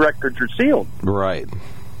juvie records are sealed. Right.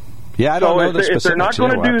 Yeah, I don't know the specifics. If they're not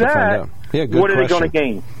going to do that, what are they going to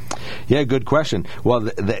gain? Yeah, good question.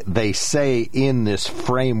 Well, they say in this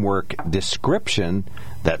framework description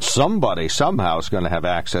that somebody somehow is going to have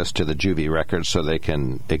access to the juvie records so they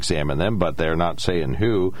can examine them, but they're not saying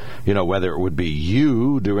who. You know, whether it would be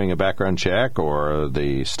you doing a background check or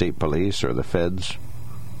the state police or the feds.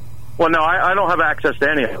 Well, no, I don't have access to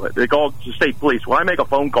any of it. They call the state police. When I make a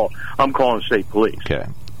phone call, I'm calling the state police. Okay.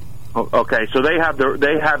 Okay, so they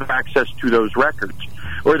have access to those records,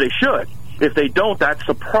 or they should. If they don't, that's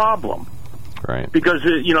a problem. Right. Because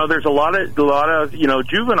there's a lot of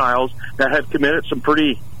juveniles that have committed some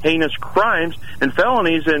pretty heinous crimes and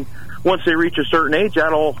felonies, and once they reach a certain age,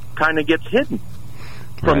 that all kind of gets hidden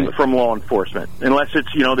from law enforcement, unless it's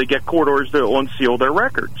they get court orders to unseal their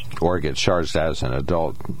records or get charged as an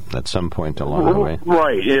adult at some point along the way.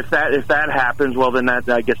 Right. If that happens, well, then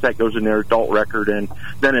I guess that goes in their adult record, and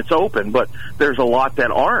then it's open. But there's a lot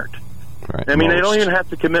that aren't. Right. I mean, they don't even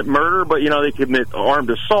have to commit murder, but they commit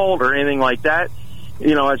armed assault or anything like that.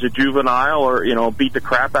 As a juvenile, or beat the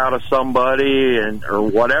crap out of somebody or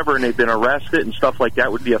whatever, and they've been arrested and stuff like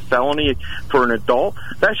that would be a felony for an adult.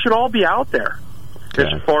 That should all be out there.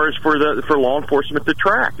 As far as for law enforcement to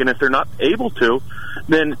track. And if they're not able to,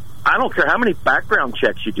 then I don't care how many background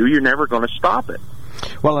checks you do, you're never going to stop it.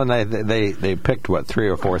 Well, and they picked, 3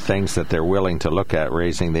 or 4 things that they're willing to look at,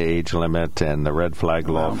 raising the age limit and the red flag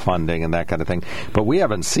law funding and that kind of thing. But we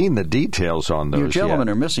haven't seen the details on those yet. You gentlemen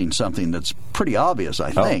are missing something that's pretty obvious,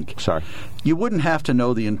 I think. Sorry. You wouldn't have to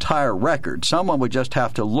know the entire record. Someone would just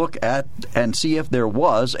have to look at and see if there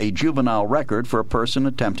was a juvenile record for a person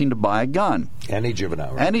attempting to buy a gun. Any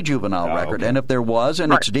juvenile record. Any juvenile record. Okay. And if there was,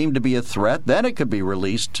 and it's deemed to be a threat, then it could be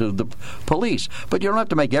released to the police. But you don't have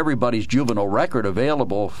to make everybody's juvenile record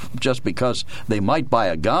available just because they might buy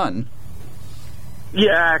a gun.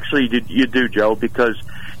 Yeah, actually, you do, Joe, because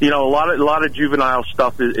a lot of juvenile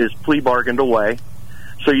stuff is plea bargained away,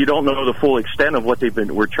 so you don't know the full extent of what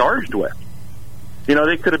were charged with.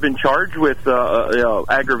 They could have been charged with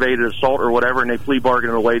aggravated assault or whatever, and they plea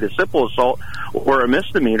bargained away to simple assault or a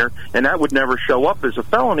misdemeanor, and that would never show up as a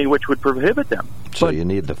felony, which would prohibit them. So you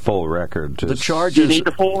need the full record. The charges. You need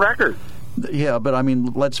the full record. Yeah, but I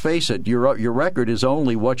mean, let's face it. Your record is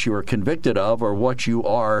only what you are convicted of or what you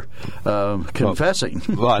are confessing.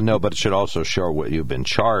 Well, I know, but it should also show what you've been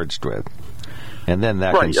charged with. And then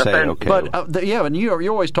that can say, okay. But, and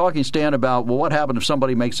you're always talking, Stan, about, well, what happened if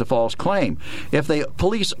somebody makes a false claim? If the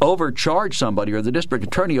police overcharge somebody or the district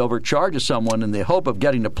attorney overcharges someone in the hope of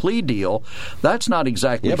getting a plea deal, that's not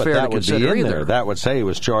exactly fair to consider either. There. That would say he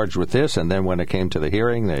was charged with this, and then when it came to the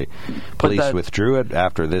hearing, the police withdrew it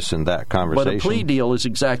after this and that conversation. But a plea deal is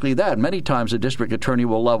exactly that. Many times a district attorney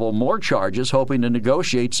will level more charges, hoping to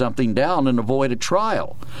negotiate something down and avoid a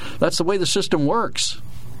trial. That's the way the system works.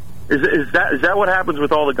 Is that what happens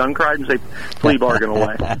with all the gun crimes? They plea bargain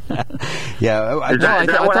away. Yeah, I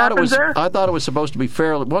thought it was supposed to be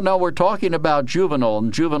fairly. Well, no, we're talking about juvenile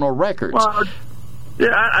records. Well,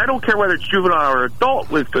 yeah, I don't care whether it's juvenile or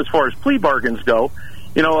adult as far as plea bargains go.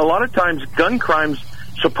 A lot of times gun crimes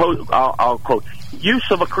I'll quote, use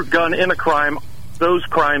of a gun in a crime. Those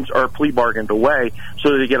crimes are plea bargained away,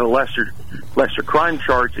 so they get a lesser crime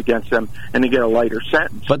charge against them, and they get a lighter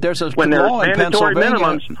sentence. But there's when there's mandatory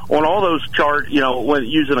minimums on all those charges, when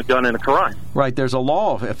using a gun in a crime. Right, there's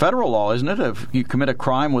a federal law, isn't it? If you commit a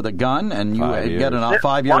crime with a gun and you get a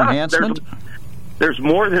 5-year enhancement. There's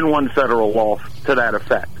more than one federal law to that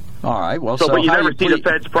effect. All right. Well, but you never see the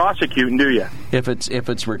feds prosecuting, do you? If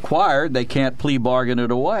it's required, they can't plea bargain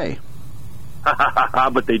it away.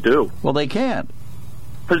 But they do. Well, they can't.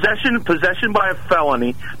 Possession by a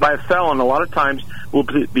felon, a lot of times will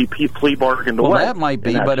be plea bargained away. Well, that might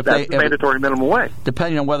be, but if that's the mandatory minimum way.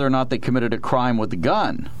 Depending on whether or not they committed a crime with a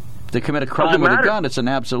gun. If they commit a crime with a gun, it's an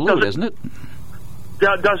absolute, isn't it?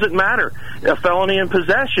 Doesn't matter. A felony in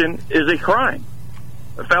possession is a crime.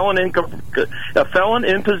 A felon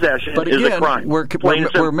in possession but is again, a crime.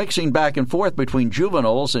 We're mixing back and forth between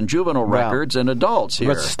juveniles and juvenile records and adults here.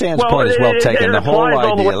 But Stan's point is well taken. The whole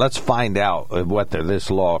idea, let's find out whether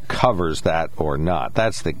this law covers that or not.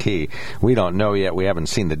 That's the key. We don't know yet. We haven't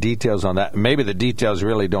seen the details on that. Maybe the details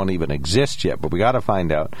really don't even exist yet, but we got to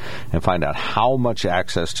find out how much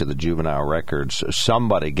access to the juvenile records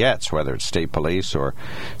somebody gets, whether it's state police or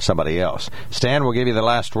somebody else. Stan, we'll give you the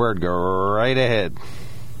last word. Go right ahead.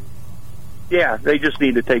 Yeah, they just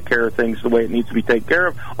need to take care of things the way it needs to be taken care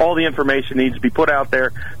of. All the information needs to be put out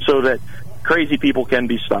there so that crazy people can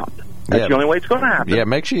be stopped. That's the only way it's going to happen. Yeah,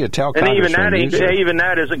 make sure you tell and Congressman even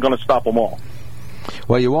that isn't going to stop them all.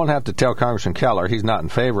 Well, you won't have to tell Congressman Keller. He's not in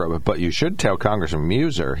favor of it, but you should tell Congressman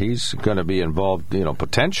Muser. He's going to be involved,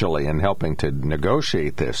 potentially in helping to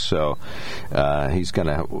negotiate this. So he's going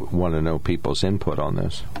to want to know people's input on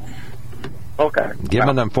this. Okay. Give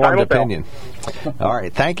an informed opinion. All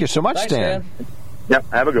right. Thank you so much, Stan.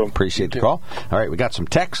 Yep, have a good one. Appreciate the call. All right, we got some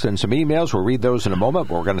texts and some emails. We'll read those in a moment,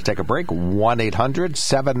 but we're going to take a break.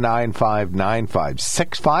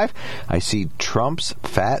 1-800-795-9565. I see Trump's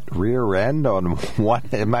fat rear end on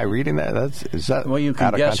what? Am I reading that? Is that? Well, you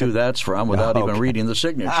can guess who that's from without even reading the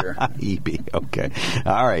signature. EB, okay.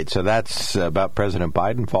 All right, so that's about President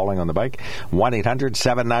Biden falling on the bike.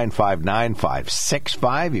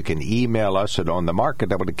 1-800-795-9565. You can email us at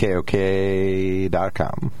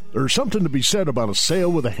onthemark@wkok.com. There's something to be said about a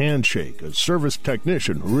sale with a handshake, a service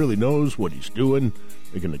technician who really knows what he's doing.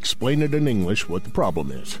 They can explain it in English what the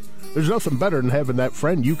problem is. There's nothing better than having that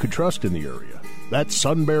friend you could trust in the area. That's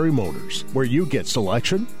Sunbury Motors, where you get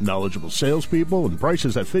selection, knowledgeable salespeople, and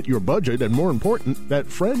prices that fit your budget, and more important, that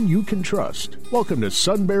friend you can trust. Welcome to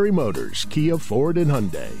Sunbury Motors, Kia, Ford, and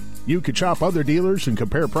Hyundai. You could shop other dealers and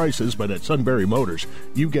compare prices, but at Sunbury Motors,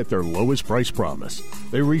 you get their lowest price promise.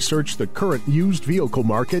 They research the current used vehicle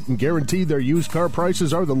market and guarantee their used car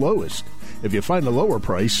prices are the lowest. If you find a lower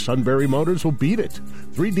price, Sunbury Motors will beat it.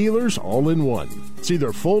 3 dealers all in one. See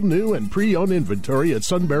their full new and pre-owned inventory at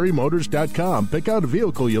sunburymotors.com. Pick out a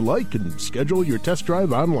vehicle you like and schedule your test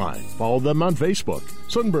drive online. Follow them on Facebook.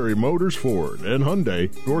 Sunbury Motors Ford and Hyundai,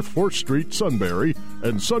 North 4th Street, Sunbury,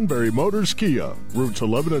 and Sunbury Motors Kia, routes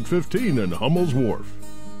 11 and 15 in Hummel's Wharf.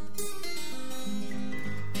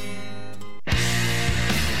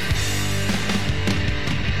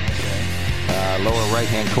 Lower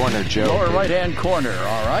right-hand corner, Joe. Lower right-hand corner,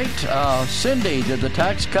 all right. Cindy, did the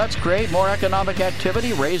tax cuts create more economic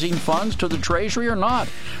activity, raising funds to the Treasury or not?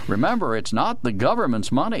 Remember, it's not the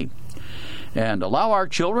government's money. And allow our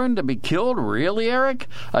children to be killed? Really, Eric?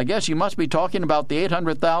 I guess you must be talking about the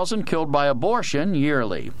 800,000 killed by abortion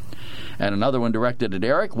yearly. And another one directed at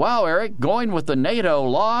Eric. Wow, Eric, going with the NATO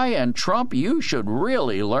lie and Trump, you should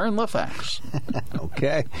really learn the facts.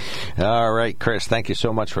 Okay. All right, Chris, thank you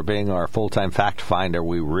so much for being our full-time fact finder.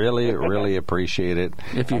 We really, really appreciate it.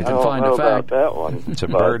 If you can find a fact. That one. It's a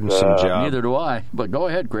burdensome job. Neither do I, but go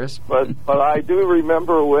ahead, Chris. But I do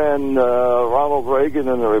remember when Ronald Reagan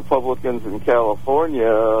and the Republicans in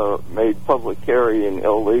California made public carrying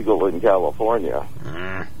illegal in California.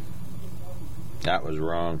 That was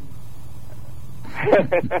wrong.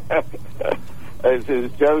 Is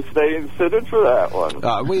Joe staying seated for that one?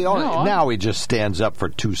 Now he just stands up for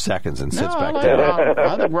 2 seconds and sits back down.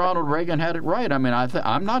 I think Ronald Reagan had it right. I mean,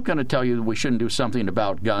 I'm not going to tell you that we shouldn't do something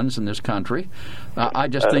about guns in this country. I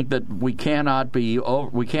just think that we can't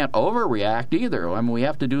overreact either. I mean, we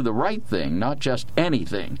have to do the right thing, not just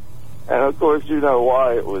anything. And of course, you know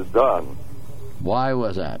why it was done. Why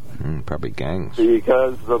was that? Probably gangs.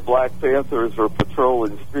 Because the Black Panthers were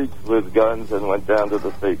patrolling streets with guns and went down to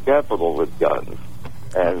the state capitol with guns.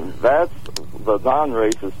 And that's the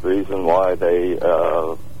non-racist reason why they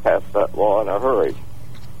passed that law in a hurry.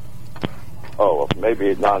 Oh,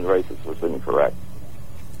 maybe non-racist was incorrect.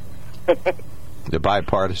 The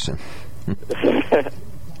bipartisan.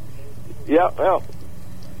 Yeah, well,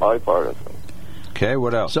 bipartisan. Okay,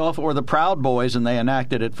 what else? So if it were the Proud Boys and they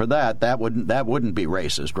enacted it for that wouldn't be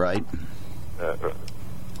racist, right?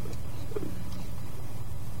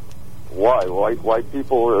 Why? White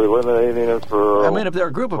people are eliminating it for... I mean, if there are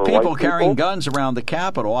a group of people carrying guns around the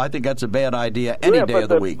Capitol, I think that's a bad idea any day of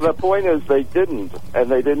the week. The point is they didn't,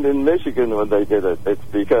 and they didn't in Michigan when they did it. It's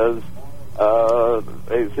because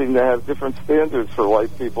they seem to have different standards for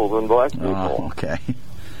white people than black people. Oh, okay.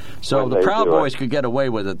 So the Proud Boys could get away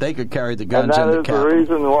with it. They could carry the guns in the Capitol. That's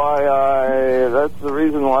the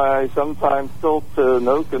reason why I sometimes tilt to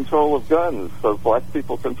no control of guns, so black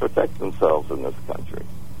people can protect themselves in this country.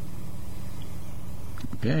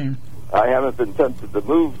 Okay. I haven't been tempted to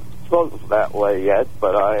move vote that way yet,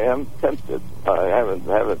 but I am tempted. I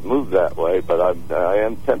haven't moved that way, but I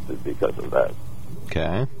am tempted because of that.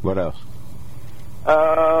 Okay. What else?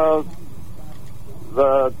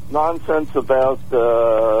 The nonsense about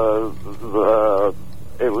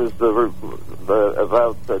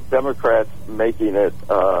about the Democrats making it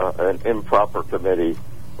an improper committee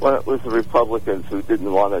when it was the Republicans who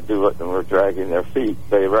didn't want to do it and were dragging their feet.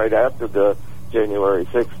 They right after the January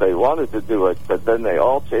 6th, they wanted to do it, but then they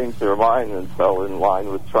all changed their mind and fell in line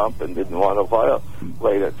with Trump and didn't want to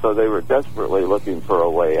violate it. So they were desperately looking for a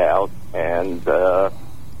way out, and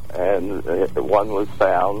one was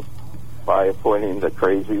found by appointing the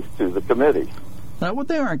crazies to the committee. Now, well,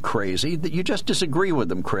 they aren't crazy. You just disagree with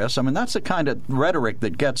them, Chris. I mean, that's the kind of rhetoric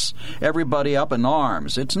that gets everybody up in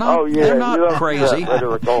arms. It's not. Oh, yeah, they're not crazy.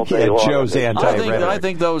 Joe's anti-rhetoric. I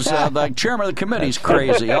think those, like chairman of the committee's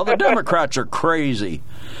crazy. All the Democrats are crazy.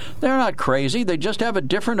 They're not crazy. They just have a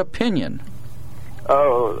different opinion.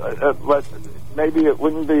 Oh, but maybe it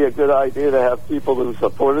wouldn't be a good idea to have people who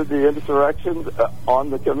supported the insurrection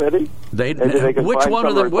on the committee. Which one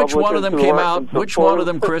of them came out? Which one of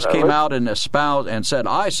them, Chris, came out and espoused and said,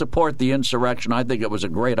 "I support the insurrection. I think it was a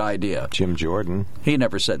great idea." Jim Jordan. He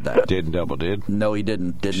never said that. Did. No, he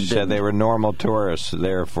didn't. He said they were normal tourists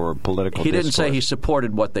there for political. He didn't say he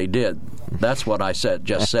supported what they did. That's what I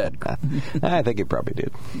just said. I think he probably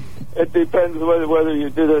did. It depends whether you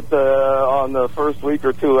did it on the first week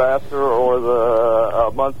or two after, or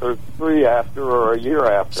a month or three after, or a year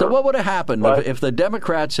after. So what would have happened if the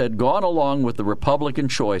Democrats had gone along with the Republican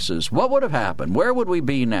choices? What would have happened? Where would we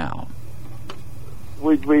be now?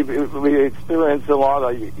 We experienced a lot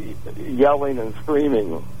of yelling and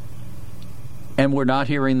screaming. And we're not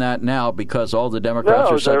hearing that now because all the Democrats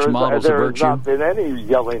are such models of virtue? There has not been any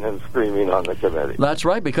yelling and screaming on the committee. That's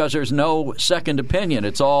right, because there's no second opinion.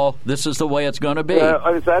 It's all, this is the way it's going to be.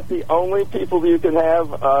 Is that the only people you can have?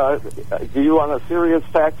 Do you want a serious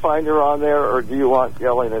fact finder on there, or do you want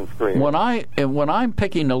yelling and screaming? When I'm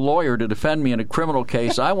picking a lawyer to defend me in a criminal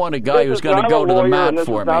case, I want a guy who's going to go to the mat for me. This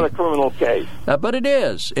is not a criminal case. But it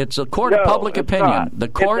is. It's a court of public opinion. Not. The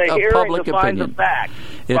court of public opinion.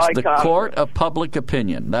 It's the court of public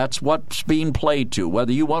opinion. That's what's being played to,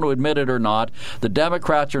 whether you want to admit it or not. The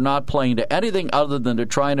Democrats are not playing to anything other than they're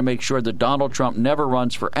trying to make sure that Donald Trump never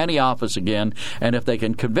runs for any office again, and if they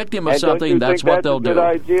can convict him of something, that's what they'll do.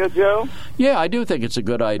 Don't you think that's a good idea, Joe? Yeah, I do think it's a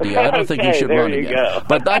good idea. I don't think he should run again. Go.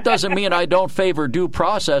 But that doesn't mean I don't favor due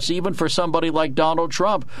process, even for somebody like Donald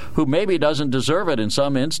Trump, who maybe doesn't deserve it in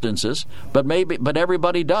some instances, but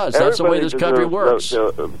everybody does. That's the way this country works.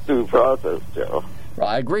 Due process, Joe.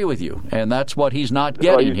 I agree with you, and that's what he's not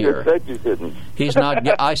getting here. You said you didn't. He's not.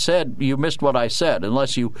 I said you missed what I said.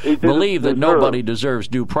 Unless you believe that nobody deserves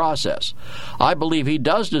due process, I believe he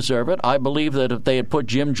does deserve it. I believe that if they had put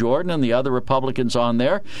Jim Jordan and the other Republicans on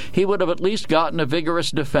there, he would have at least gotten a vigorous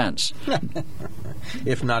defense.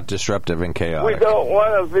 If not disruptive and chaotic. We don't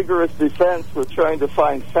want a vigorous defense. We're trying to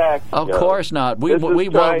find facts. Of course not. We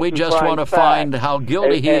just want to find how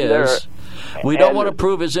guilty he is. We don't want to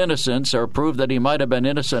prove his innocence or prove that he might have been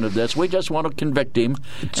innocent of this. We just want to convict him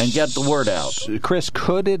and get the word out. Chris,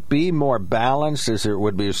 could it be more balanced as it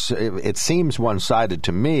would be? It seems one-sided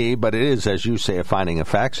to me, but it is, as you say, a finding of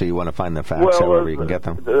facts, so you want to find the facts however you can get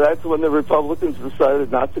them. That's when the Republicans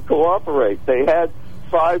decided not to cooperate. They had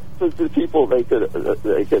 5 people they could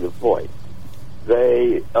appoint.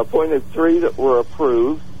 They appointed 3 that were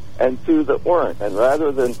approved and 2 that weren't. And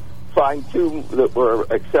rather than find 2 that were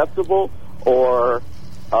acceptable, or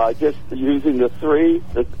just using the 3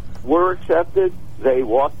 that were accepted, they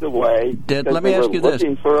walked away. Let me ask you this: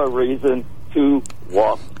 looking for a reason to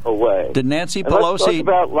walk away. Did Nancy and Pelosi? Let's talk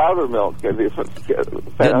about Loudermilk. Did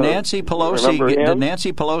Nancy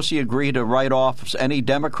Pelosi agree to write off any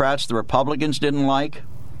Democrats the Republicans didn't like?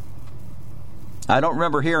 I don't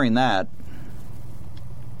remember hearing that.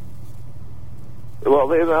 Well,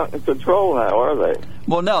 they're not in control now, are they?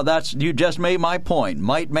 Well, no, you just made my point.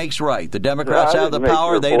 Might makes right. The Democrats have the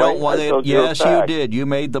power. They don't want. Yes, you did. You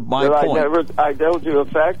made my point. I told you a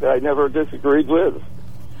fact that I never disagreed with.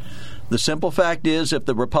 The simple fact is, if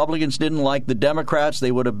the Republicans didn't like the Democrats,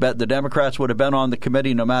 the Democrats would have been on the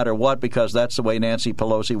committee no matter what, because that's the way Nancy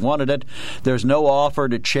Pelosi wanted it. There's no offer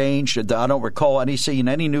to change. I don't recall seeing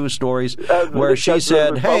any news stories where she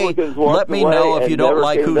said, "Hey, let me know if you don't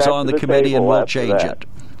like who's on the committee, and we'll change it."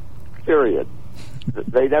 Period.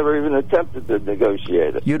 They never even attempted to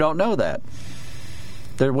negotiate it. You don't know that.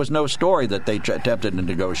 There was no story that they attempted to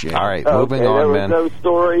negotiate. All right, moving on, man. There was no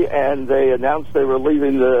story, and they announced they were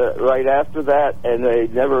leaving right after that, and they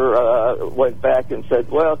never went back and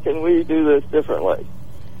said, well, can we do this differently?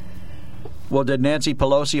 Well, did Nancy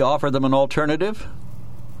Pelosi offer them an alternative?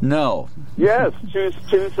 No. Yes, choose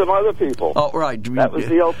some other people. Oh, right. That was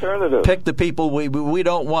the alternative. Pick the people. We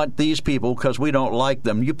don't want these people because we don't like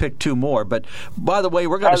them. You pick 2 more. But by the way,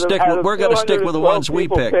 we're going to stick with the ones we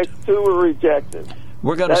picked. 2 were rejected.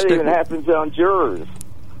 We're going to that stick. Even happens on jurors.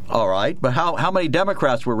 All right, but how many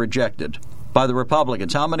Democrats were rejected by the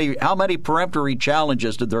Republicans? How many peremptory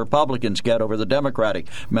challenges did the Republicans get over the Democratic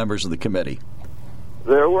members of the committee?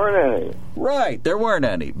 There weren't any. Right, there weren't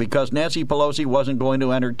any, because Nancy Pelosi wasn't going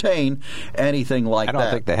to entertain anything like that. I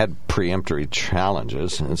don't think they had preemptory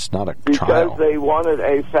challenges. It's not a Because trial. they wanted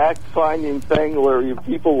a fact-finding thing where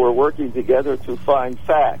people were working together to find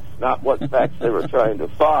facts, not what facts they were trying to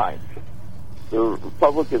find. The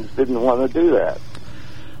Republicans didn't want to do that.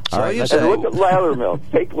 So all right, and look at Loudermilk.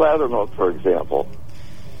 Take Loudermilk, for example.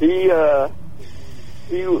 He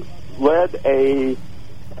led a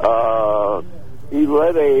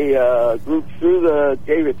group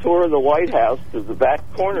gave a tour of the White House to the back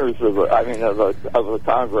corners of the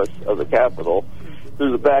Congress, of the Capitol,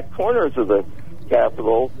 through the back corners of the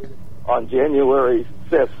Capitol on January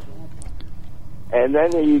 5th. And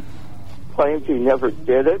then he claimed he never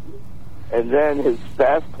did it. And then his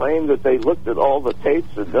staff claimed that they looked at all the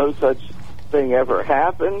tapes and no such thing ever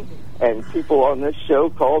happened. And people on this show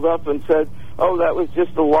called up and said, oh, that was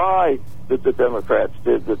just a lie that the Democrats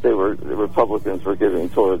did, that the Republicans were giving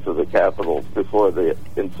tours of the Capitol before the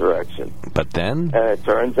insurrection. But then? And it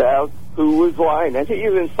turns out who was lying. And he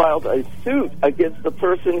even filed a suit against the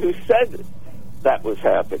person who said that was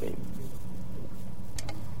happening.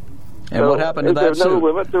 And what happened to that suit? Is there no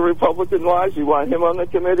limit to Republican lies? You want him on the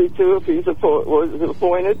committee, too, if he's was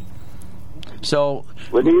appointed? So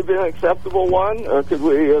would he have been an acceptable one, or could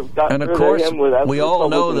we have gotten rid of him without we all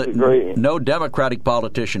know that agreeing? No Democratic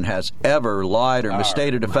politician has ever lied or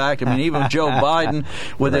misstated a fact. I mean, even Joe Biden,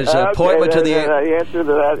 with his appointment to the... The answer to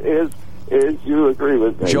that is you agree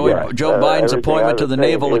with me. Joe Biden's appointment to the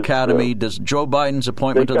Naval Academy. Does Joe Biden's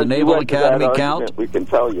appointment to the Naval Academy count? We can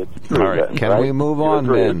tell you it's true. All right, can we move on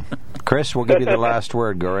then? Chris, we'll give you the last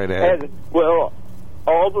word. Go right ahead. Well,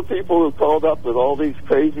 all the people who called up with all these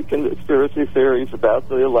crazy conspiracy theories about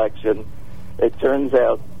the election, it turns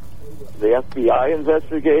out the FBI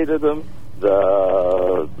investigated them,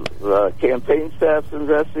 the campaign staffs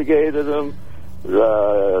investigated them,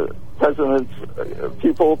 the president's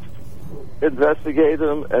people investigated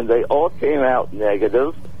them, and they all came out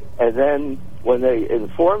negative. And then when they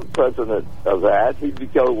informed the president of that,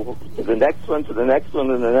 he'd go to the next one, to the next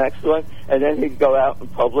one, and the next one, and then he'd go out in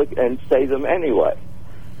public and say them anyway.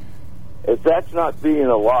 If that's not being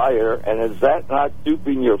a liar, and is that not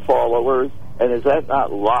duping your followers, and is that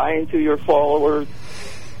not lying to your followers?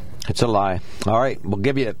 It's a lie. All right, we'll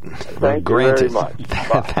give you it. Thank you very much.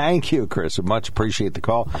 Thank you, Chris. Much appreciate the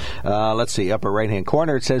call. Let's see, upper right-hand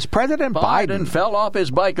corner, it says, President Biden fell off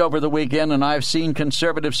his bike over the weekend, and I've seen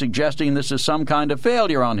conservatives suggesting this is some kind of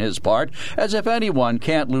failure on his part, as if anyone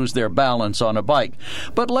can't lose their balance on a bike.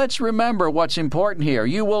 But let's remember what's important here.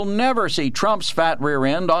 You will never see Trump's fat rear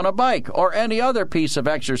end on a bike or any other piece of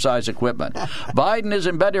exercise equipment. Biden is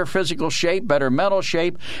in better physical shape, better mental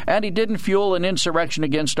shape, and he didn't fuel an insurrection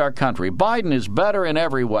against our country. Biden is better in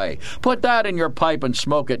every way. Put that in your pipe and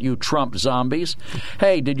smoke it, you Trump zombies.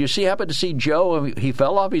 Hey, did you happen to see Joe? He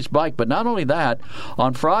fell off his bike, but not only that,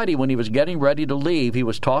 on Friday when he was getting ready to leave, he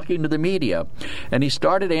was talking to the media, and he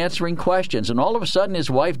started answering questions, and all of a sudden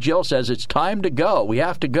his wife Jill says, it's time to go. We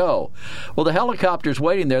have to go. Well, the helicopter's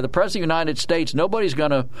waiting there. The President of the United States, nobody's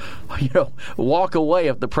going to, walk away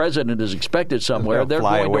if the President is expected somewhere. They're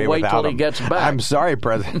going to wait till he gets back. I'm sorry,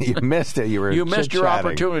 President. You missed it. You missed your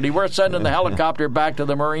opportunity. We're sending the helicopter back to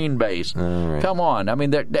the Marine base. Right. Come on. I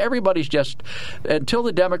mean, everybody's just, until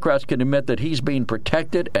the Democrats can admit that he's being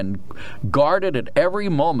protected and guarded at every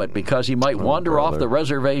moment because he might wander off the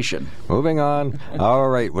reservation. Moving on. All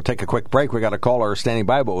right, we'll take a quick break. We got a caller standing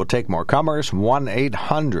by, but we'll take more comers.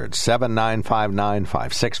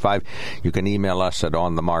 1-800-795-9565. You can email us at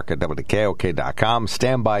onthemark@wkok.com.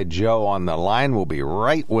 Stand by Joe on the line. We'll be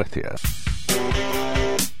right with you.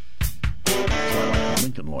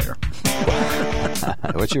 Lincoln Lawyer.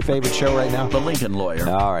 What's your favorite show right now? The Lincoln Lawyer.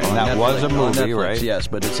 All right, and that was a movie, Netflix, right? Yes,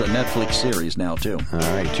 but it's a Netflix series now, too. All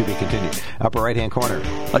right, to be continued. Upper right-hand corner.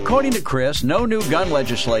 According to Chris, no new gun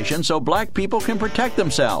legislation so black people can protect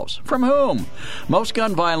themselves. From whom? Most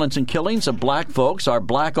gun violence and killings of black folks are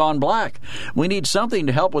black on black. We need something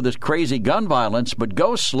to help with this crazy gun violence, but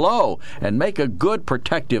go slow and make a good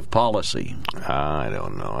protective policy. I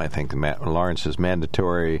don't know. I think Lawrence's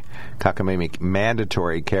mandatory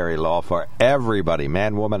carry law for everybody everybody,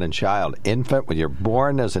 man, woman, and child. Infant, when you're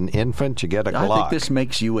born as an infant, you get a Glock. I think this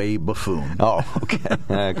makes you a buffoon. Oh, okay.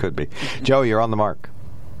 It could be. Joe, you're on the mark.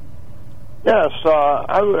 Yes,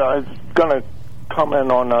 I was going to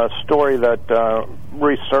comment on a story that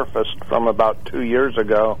resurfaced from about 2 years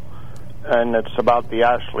ago, and it's about the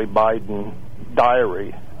Ashley Biden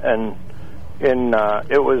diary. And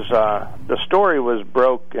the story was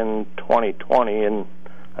broke in 2020, and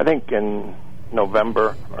I think in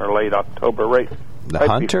November or late October, right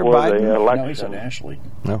Hunter before Biden? the election. No, he said Ashley.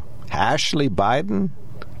 No, Ashley Biden.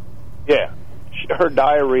 Yeah, her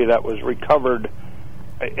diary that was recovered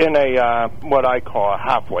in a what I call a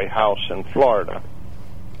halfway house in Florida.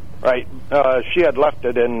 Right, she had left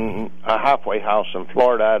it in a halfway house in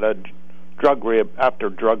Florida at a after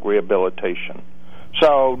drug rehabilitation.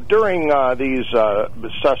 So during these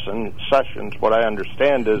sessions, what I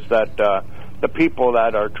understand is that the people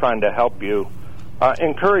that are trying to help you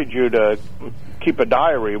encourage you to keep a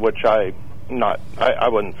diary, which I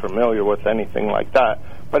wasn't familiar with anything like that.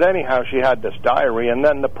 But anyhow, she had this diary, and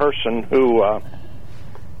then the person who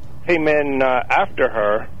came in after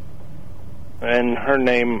her, and her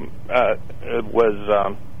name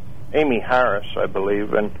was Amy Harris, I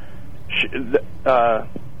believe, and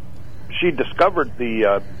she discovered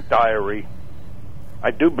the diary.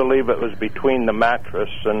 I do believe it was between the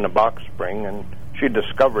mattress and the box spring, and she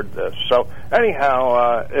discovered this. So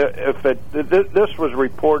anyhow, this was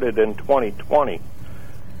reported in 2020.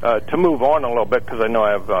 To move on a little bit, because I know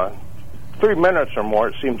I have 3 minutes or more,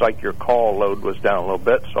 it seems like your call load was down a little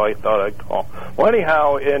bit, so I thought I'd call. Well,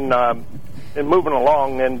 anyhow, in moving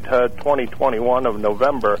along into 2021 of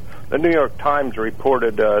November, the New York Times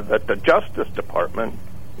reported that the Justice Department,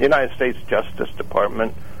 United States Justice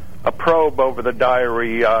Department, a probe over the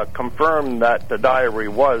diary confirmed that the diary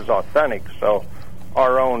was authentic. So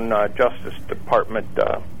our own Justice Department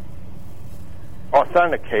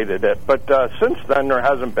authenticated it. But since then, there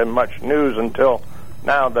hasn't been much news until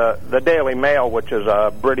now. The Daily Mail, which is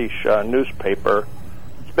a British newspaper,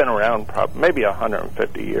 it's been around maybe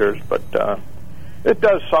 150 years, but it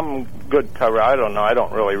does some good coverage. I don't know. I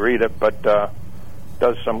don't really read it, but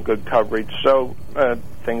does some good coverage. So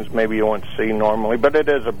things maybe you won't see normally, but it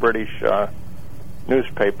is a British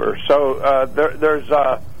newspaper. So there's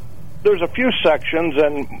a few sections,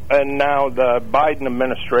 and now the Biden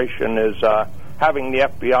administration is having the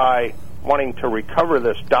FBI wanting to recover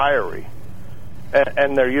this diary,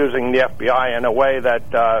 and they're using the FBI in a way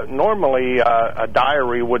that normally a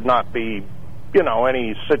diary would not be,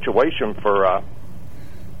 any situation for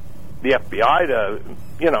the FBI to,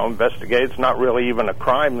 investigate. It's not really even a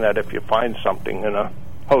crime that if you find something in a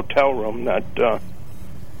hotel room that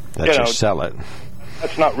you sell it.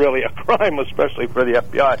 That's not really a crime, especially for the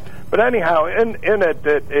FBI. But anyhow, in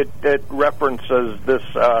it references this.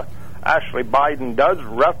 Ashley Biden does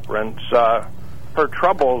reference her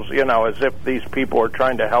troubles, as if these people are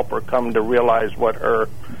trying to help her come to realize what her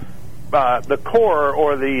the core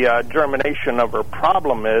or the germination of her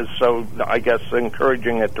problem is. So I guess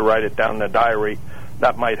encouraging it to write it down in the diary,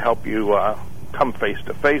 that might help you come face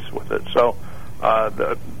to face with it. So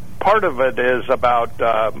the part of it is about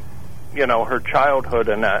her childhood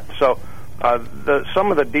and that. So some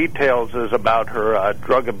of the details is about her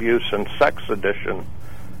drug abuse and sex addiction.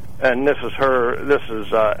 And this is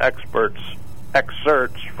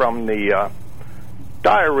excerpts from the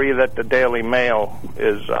diary that the Daily Mail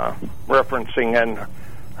is referencing, and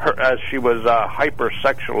as she was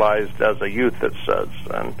hypersexualized as a youth, it says,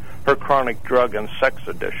 and her chronic drug and sex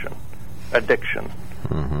addiction.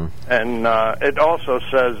 Mm-hmm. And it also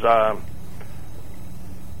says, I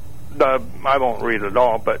won't read it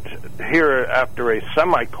all, but here after a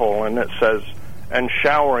semicolon it says, and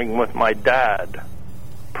showering with my dad,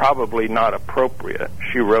 probably not appropriate,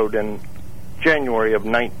 she wrote in January of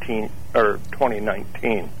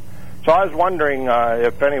 2019. So I was wondering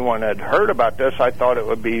if anyone had heard about this. I thought it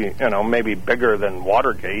would be, maybe bigger than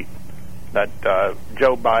Watergate, that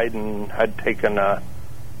Joe Biden had taken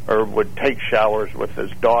or would take showers with his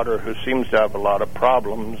daughter, who seems to have a lot of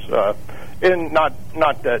problems, in not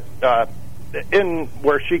that in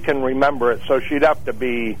where she can remember it. So she'd have to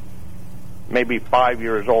be maybe 5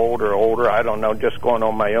 years old or older. I don't know, just going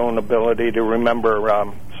on my own ability to remember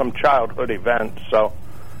some childhood events. So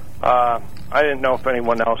I didn't know if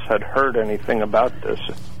anyone else had heard anything about this.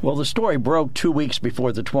 Well, the story broke 2 weeks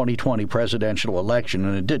before the 2020 presidential election,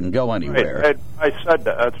 and it didn't go anywhere. I said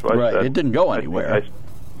that. That's what I said. It didn't go anywhere.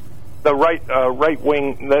 The right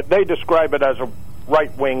wing, they describe it as a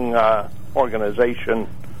right wing organization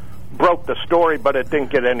broke the story, but it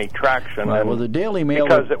didn't get any traction. Right, well, the Daily Mail...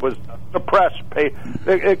 Because it was suppressed.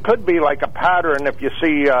 It could be like a pattern if you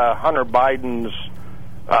see Hunter Biden's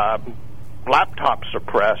laptop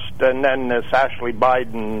suppressed, and then this Ashley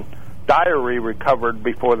Biden diary recovered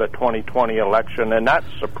before the 2020 election, and that's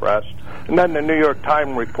suppressed. And then the New York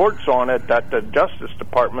Times reports on it that the Justice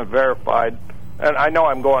Department verified, and I know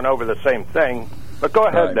I'm going over the same thing, but go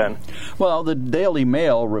ahead then. Well, the Daily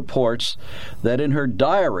Mail reports that in her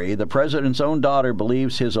diary, the president's own daughter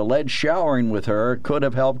believes his alleged showering with her could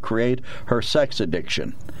have helped create her sex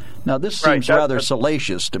addiction. Now, this seems rather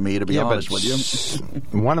salacious to me, to be honest with you.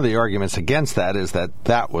 One of the arguments against that is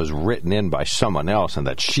that was written in by someone else and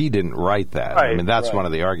that she didn't write that. Right, I mean, that's one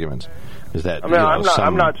of the arguments. Is that, I mean,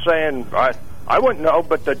 I'm not saying... I wouldn't know,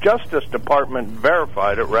 but the Justice Department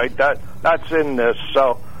verified it, right? That's in this.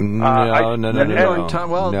 So no.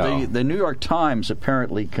 The New York Times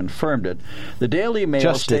apparently confirmed it. The Daily Mail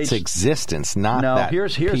just states its existence, not no. that.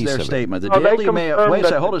 Here's piece their of statement. It. The Daily Mail. Wait a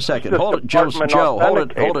second. Hold a second. Hold it,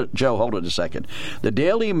 Joe. Hold it a second. The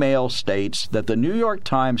Daily Mail states that the New York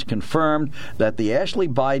Times confirmed that the Ashley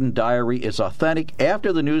Biden diary is authentic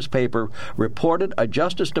after the newspaper reported a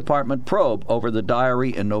Justice Department probe over the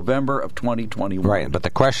diary in November of 2021. Right, but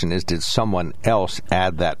the question is, did someone else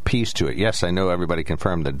add that piece to it? Yes, I know everybody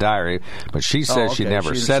confirmed the diary, but she says she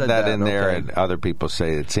never said that in there, and other people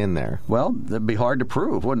say it's in there. Well, that'd be hard to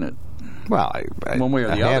prove, wouldn't it? Well, one way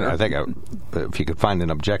or the other. I think if you could find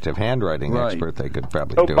an objective handwriting expert, they could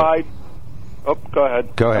probably do it. Go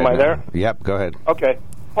ahead. Go ahead. Am I there? Yep, go ahead. Okay.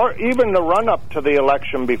 Or even the run-up to the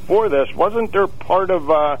election before this, wasn't there part of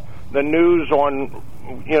the news on,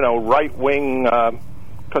 right-wing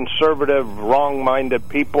conservative, wrong-minded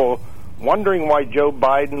people wondering why Joe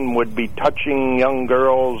Biden would be touching young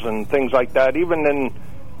girls and things like that? Was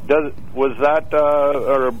that,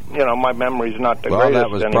 my memory's not the greatest that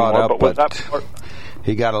was anymore, brought up, but was that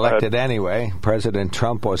he got elected anyway. President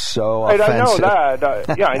Trump was so offensive. I know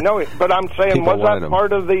that. I know it. But I'm saying, was that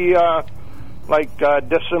part of the,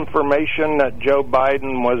 disinformation that Joe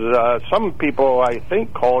Biden was, some people, I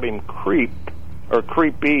think, called him creep or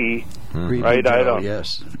creepy, right? Joe, I don't.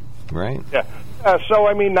 Yes. Right. Yeah. So,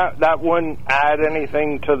 I mean, that wouldn't add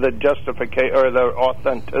anything to the justification or the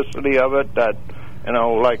authenticity of it that,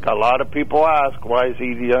 like a lot of people ask, why is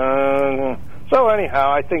he So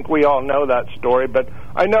anyhow, I think we all know that story, but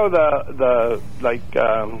I know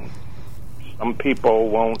some people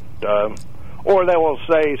won't, or they will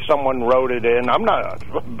say someone wrote it in. I'm not,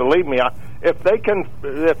 believe me, if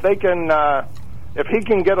he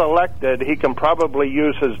can get elected, he can probably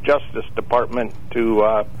use his Justice Department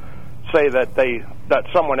to say that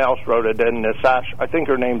someone else wrote it in. I think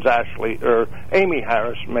her name's Ashley, or Amy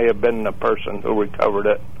Harris may have been the person who recovered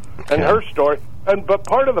it. Okay. And her story. But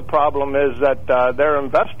part of the problem is that they're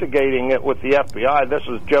investigating it with the FBI. This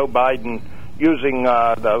is Joe Biden using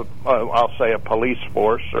I'll say a police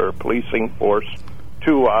force or policing force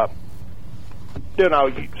to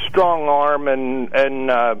strong arm and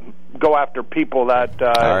go after people that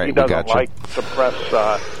he doesn't like, suppress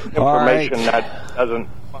information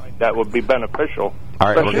that would be beneficial,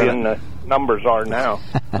 especially in the numbers are now.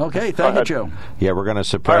 Okay, thank you, Joe. Yeah, we're going to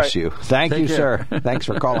suppress you. Thank you, sir. Thanks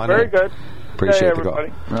for calling. Very good. Appreciate the call.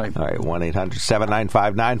 Right. All right,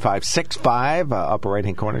 1-800-795-9565, upper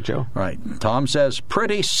right-hand corner, Joe. Right. Tom says,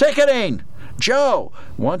 pretty sickening. Joe,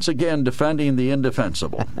 once again defending the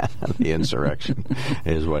indefensible. The insurrection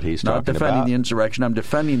is what he's talking about. Not defending the insurrection. I'm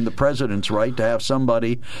defending the president's right to have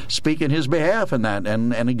somebody speak in his behalf in that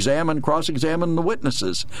and cross-examine the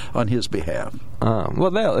witnesses on his behalf.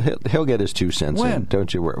 Well, he'll get his 2 cents in,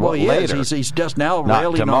 don't you worry. Well, later. He's just now Not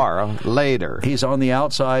railing tomorrow, later. He's on the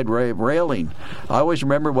outside railing. I always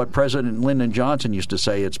remember what President Lyndon Johnson used to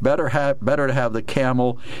say. It's better to have the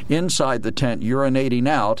camel inside the tent urinating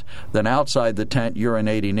out than outside the tent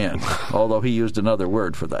urinating in, although he used another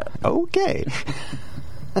word for that. Okay.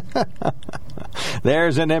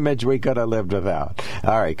 There's an image we could have lived without.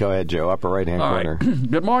 All right, go ahead, Joe, upper right-hand corner. Right.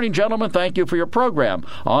 Good morning, gentlemen. Thank you for your program,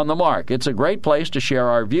 On the Mark. It's a great place to share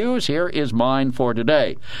our views. Here is mine for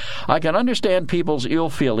today. I can understand people's ill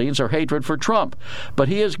feelings or hatred for Trump, but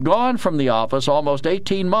he has gone from the office almost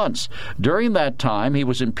 18 months. During that time, he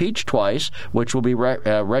was impeached twice, which will be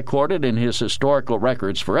recorded in his historical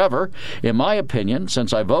records forever. In my opinion,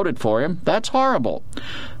 since I voted for him, that's horrible.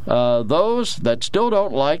 those that still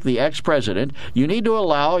don't like the ex-president, you need to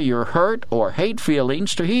allow your hurt or hate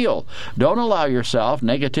feelings to heal. Don't allow yourself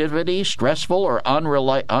negativity, stressful, or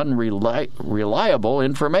unreliable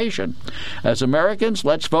information. As Americans,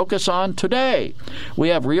 let's focus on today. We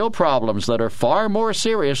have real problems that are far more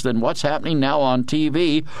serious than what's happening now on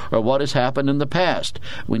TV or what has happened in the past.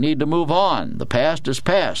 We need to move on. The past is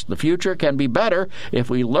past. The future can be better if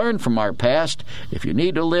we learn from our past. If you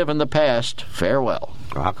need to live in the past, farewell.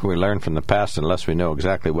 Well, how can we learn from the past unless we know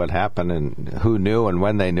exactly what happened and who knew and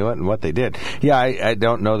when they knew it and what they did? Yeah, I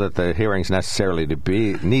don't know that the hearings necessarily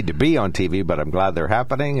need to be on TV, but I'm glad they're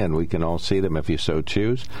happening, and we can all see them if you so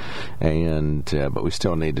choose. But we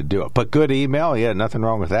still need to do it. But good email, yeah, nothing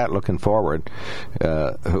wrong with that. Looking forward.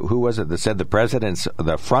 Who was it that said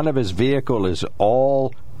the front of his vehicle is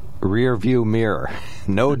all rear view mirror,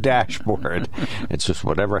 no dashboard? It's just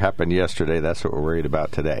whatever happened yesterday, that's what we're worried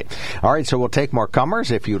about today. All right, so we'll take more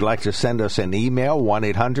comers. If you'd like to send us an email,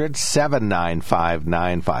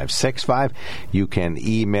 1-800-795-9565. You can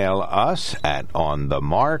email us at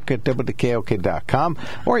onthemark@wkok.com,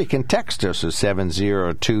 or you can text us at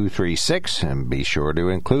 70236, and be sure to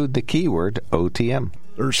include the keyword OTM.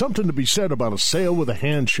 There's something to be said about a sale with a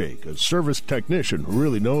handshake, a service technician who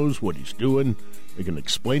really knows what he's doing. They can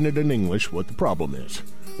explain it in English what the problem is.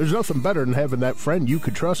 There's nothing better than having that friend you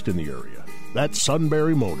could trust in the area. That's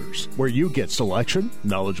Sunbury Motors, where you get selection,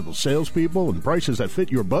 knowledgeable salespeople, and prices that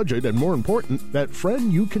fit your budget, and more important, that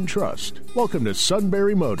friend you can trust. Welcome to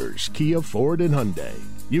Sunbury Motors, Kia, Ford, and Hyundai.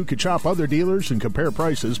 You could shop other dealers and compare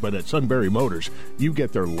prices, but at Sunbury Motors, you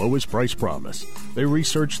get their lowest price promise. They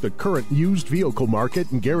research the current used vehicle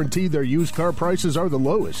market and guarantee their used car prices are the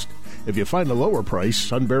lowest. If you find a lower price,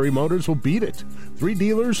 Sunbury Motors will beat it. 3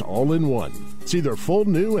 dealers all in one. See their full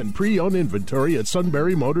new and pre-owned inventory at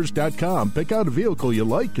sunburymotors.com. Pick out a vehicle you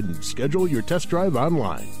like and schedule your test drive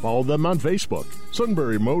online. Follow them on Facebook.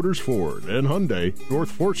 Sunbury Motors Ford and Hyundai,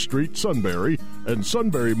 North 4th Street, Sunbury, and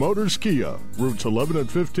Sunbury Motors Kia, routes 11 and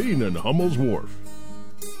 15 in Hummel's Wharf.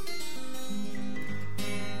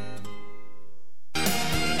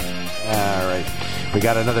 All right. We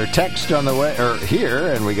got another text on the way,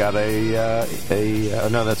 here, and we got no,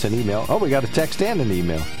 that's an email. Oh, we got a text and an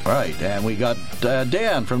email. All right, and we got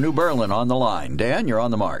Dan from New Berlin on the line. Dan, you're on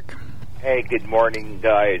the mark. Hey, good morning,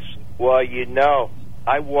 guys. Well,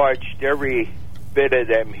 I watched every bit of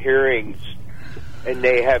them hearings, and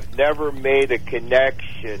they have never made a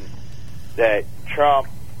connection that Trump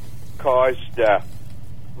caused the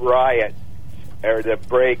riot or the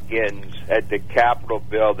break-ins at the Capitol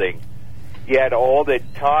building. Yet all the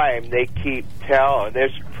time they keep telling,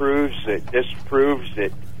 this proves it, this proves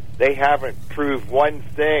it. They haven't proved one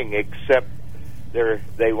thing except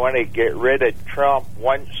they want to get rid of Trump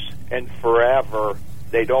once and forever.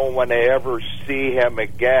 They don't want to ever see him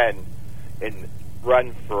again and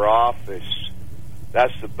run for office.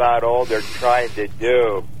 That's about all they're trying to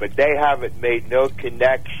do. But they haven't made no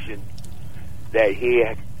connection that he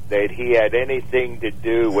had anything to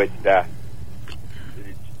do with the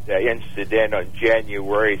incident on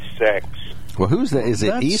January 6th. Well, is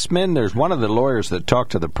it Eastman? There's one of the lawyers that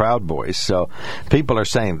talked to the Proud Boys. So people are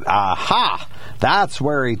saying, aha, that's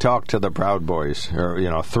where he talked to the Proud Boys,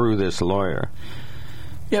 or, through this lawyer.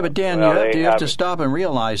 Yeah, but Dan, you have to stop and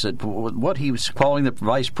realize that what he was calling the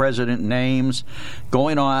vice president names,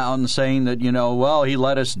 going on saying that, he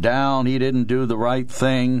let us down, he didn't do the right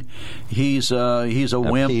thing, he's a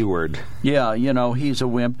wimp. P-word. Yeah, he's a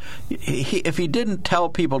wimp. If he didn't tell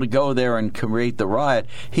people to go there and create the riot,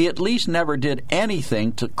 he at least never did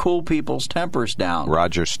anything to cool people's tempers down.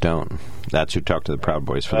 Roger Stone. That's who talked to the Proud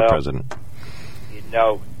Boys for the president.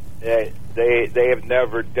 They have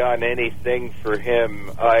never done anything for him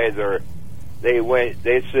either.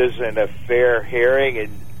 This isn't a fair hearing,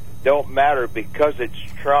 and don't matter because it's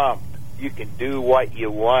Trump. You can do what you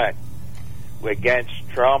want against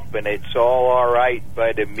Trump, and it's all right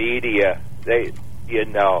by the media.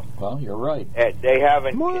 Well, you're right. And they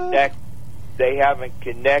haven't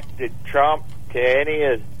connected Trump to any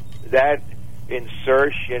of that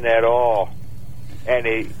insertion at all,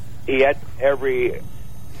 and he had every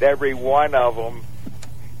one of them,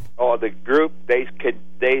 or the group, they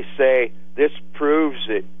say, this proves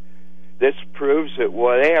it. This proves it.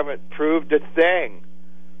 Well, they haven't proved a thing.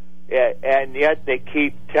 And yet they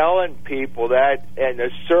keep telling people that, and a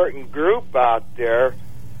certain group out there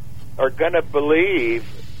are going to believe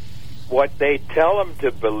what they tell them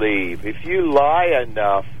to believe. If you lie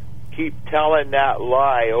enough, keep telling that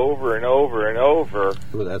lie over and over and over,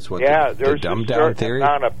 Ooh, that's what there's the a dumb-down certain theory?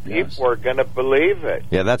 amount of people are going to believe it.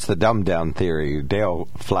 Yeah, that's the dumb-down theory. Dale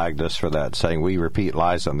flagged us for that, saying we repeat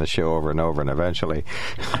lies on the show over and over, and eventually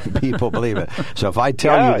people believe it. So if I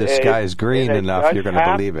tell you the sky is green enough, you're going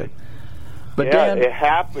to believe it. But Dan, Dan, it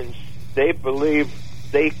happens. They believe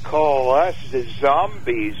they call us the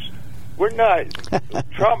zombies. We're not.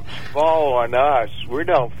 Trump's following us. We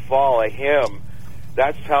don't follow him.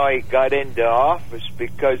 That's how he got into office,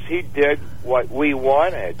 because he did what we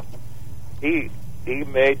wanted. He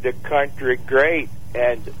made the country great,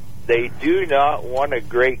 and they do not want a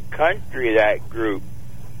great country, that group.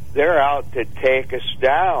 They're out to take us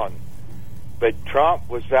down. But Trump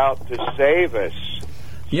was out to save us.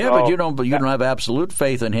 yeah, but you don't have absolute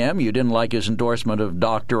faith in him. You didn't like his endorsement of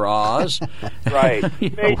Dr. Oz. Right. you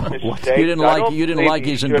didn't like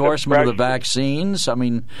his endorsement of the vaccines. I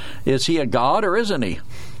mean, is he a god or isn't he?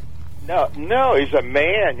 No, he's a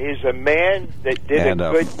man. He's a man that did And a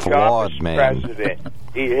a good job flawed as man. president.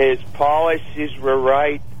 His policies were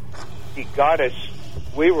right. He got us.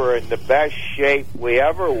 We were in the best shape we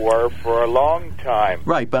ever were for a long time.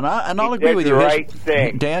 Right, but I'll He agree did with the you. right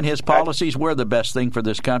thing. Dan, his policies were the best thing for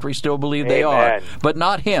this country. Still believe they are, Amen. but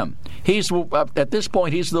not him. He's at this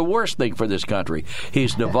point, he's the worst thing for this country.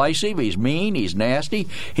 He's divisive. He's mean. He's nasty.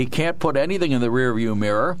 He can't put anything in the rearview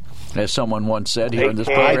mirror, as someone once said here in this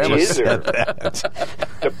program.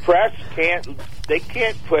 The press can't. They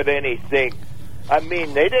can't put anything. I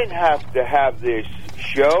mean, they didn't have to have this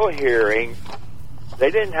show hearing. They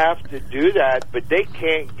didn't have to do that, but they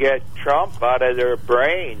can't get Trump out of their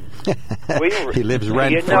brain. He lives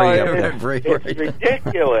rent-free up there. It's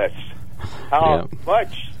ridiculous how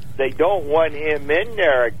much they don't want him in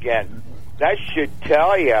there again. That should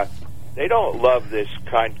tell you they don't love this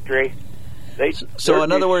country. So,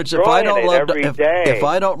 in other words, if I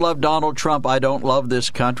don't love Donald Trump, I don't love this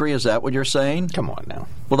country. Is that what you're saying? Come on now.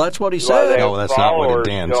 Well, that's what he said. No, that's not what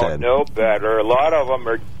Dan don't said. Know better. A lot of them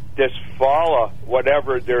are just follow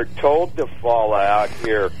whatever they're told to follow out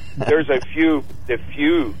here. There's the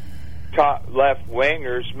few top left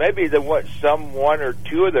wingers, maybe one or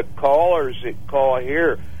two of the callers that call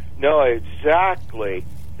here know exactly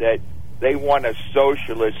that they want a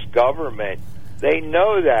socialist government. They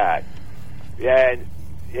know that, and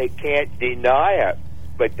they can't deny it.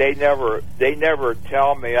 But they never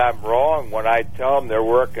tell me I'm wrong when I tell them they're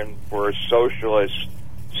working for a socialist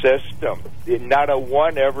system. Not a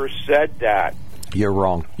one ever said that. You're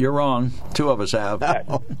wrong. You're wrong. Two of us have.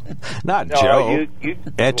 Not Joe.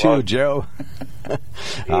 Joe.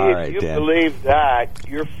 All right, if you Dan. believe that,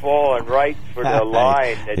 you're falling right for the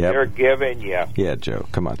line that they're giving you. Yeah, Joe.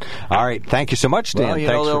 Come on. All right. Thank you so much, Dan. Well, you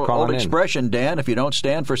Thanks know for the calling old in. expression, Dan, if you don't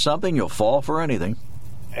stand for something, you'll fall for anything.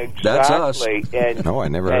 Exactly. That's us. And, I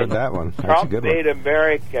never heard that one. That's Trump a good one. made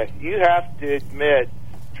America. You have to admit,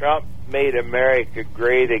 Trump made America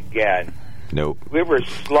great again. Nope. We were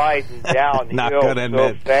sliding downhill Not gonna so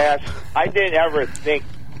admit. fast. I didn't ever think,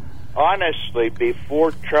 honestly,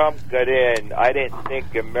 before Trump got in, I didn't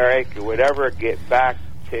think America would ever get back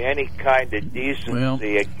to any kind of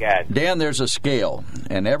decency again. Dan, there's a scale,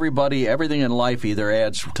 and everything in life either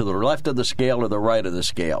adds to the left of the scale or the right of the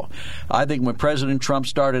scale. I think when President Trump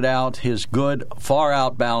started out, his good far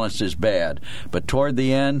outbalanced his bad, but toward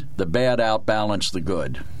the end, the bad outbalanced the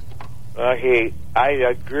good. I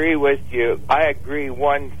agree with you. I agree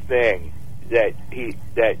one thing, that he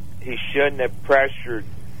shouldn't have pressured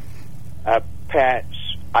Pence.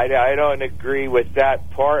 I don't agree with that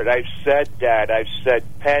part. I've said that. I've said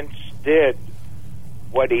Pence did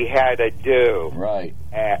what he had to do. Right.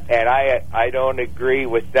 And I don't agree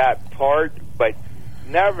with that part, but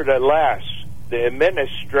nevertheless, the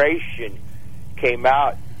administration came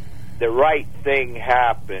out, the right thing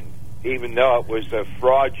happened, even though it was a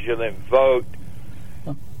fraudulent vote.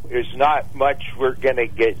 There's not much we're going to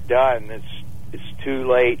get done. It's too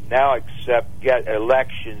late now, except get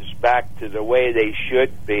elections back to the way they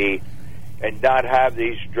should be and not have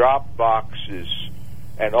these drop boxes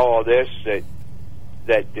and all this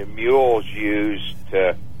that the mules use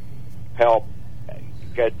to help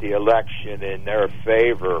get the election in their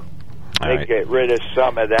favor. They get rid of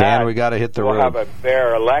some of that. Dan, we got to hit the road. We'll have a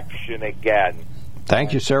fair election again.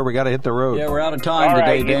 Thank you, sir. We got to hit the road. Yeah, we're out of time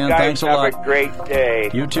today, Dan. You guys Thanks a have lot. a great day.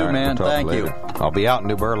 You too, All right, man. we'll talk Thank later. you. I'll be out in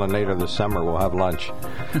New Berlin later this summer. We'll have lunch.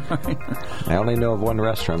 I only know of one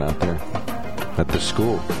restaurant out there at the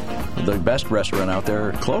school. The best restaurant out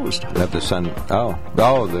there closed. At the Sun.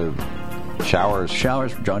 The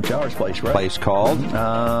John Shower's place, right? Place called?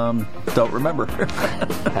 Don't remember. Come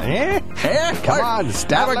on,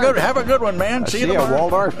 have a good one, man. See you tomorrow.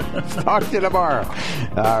 Waldorf. Talk to you tomorrow.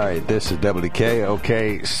 All right, this is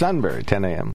WKOK Sunbury, 10 a.m.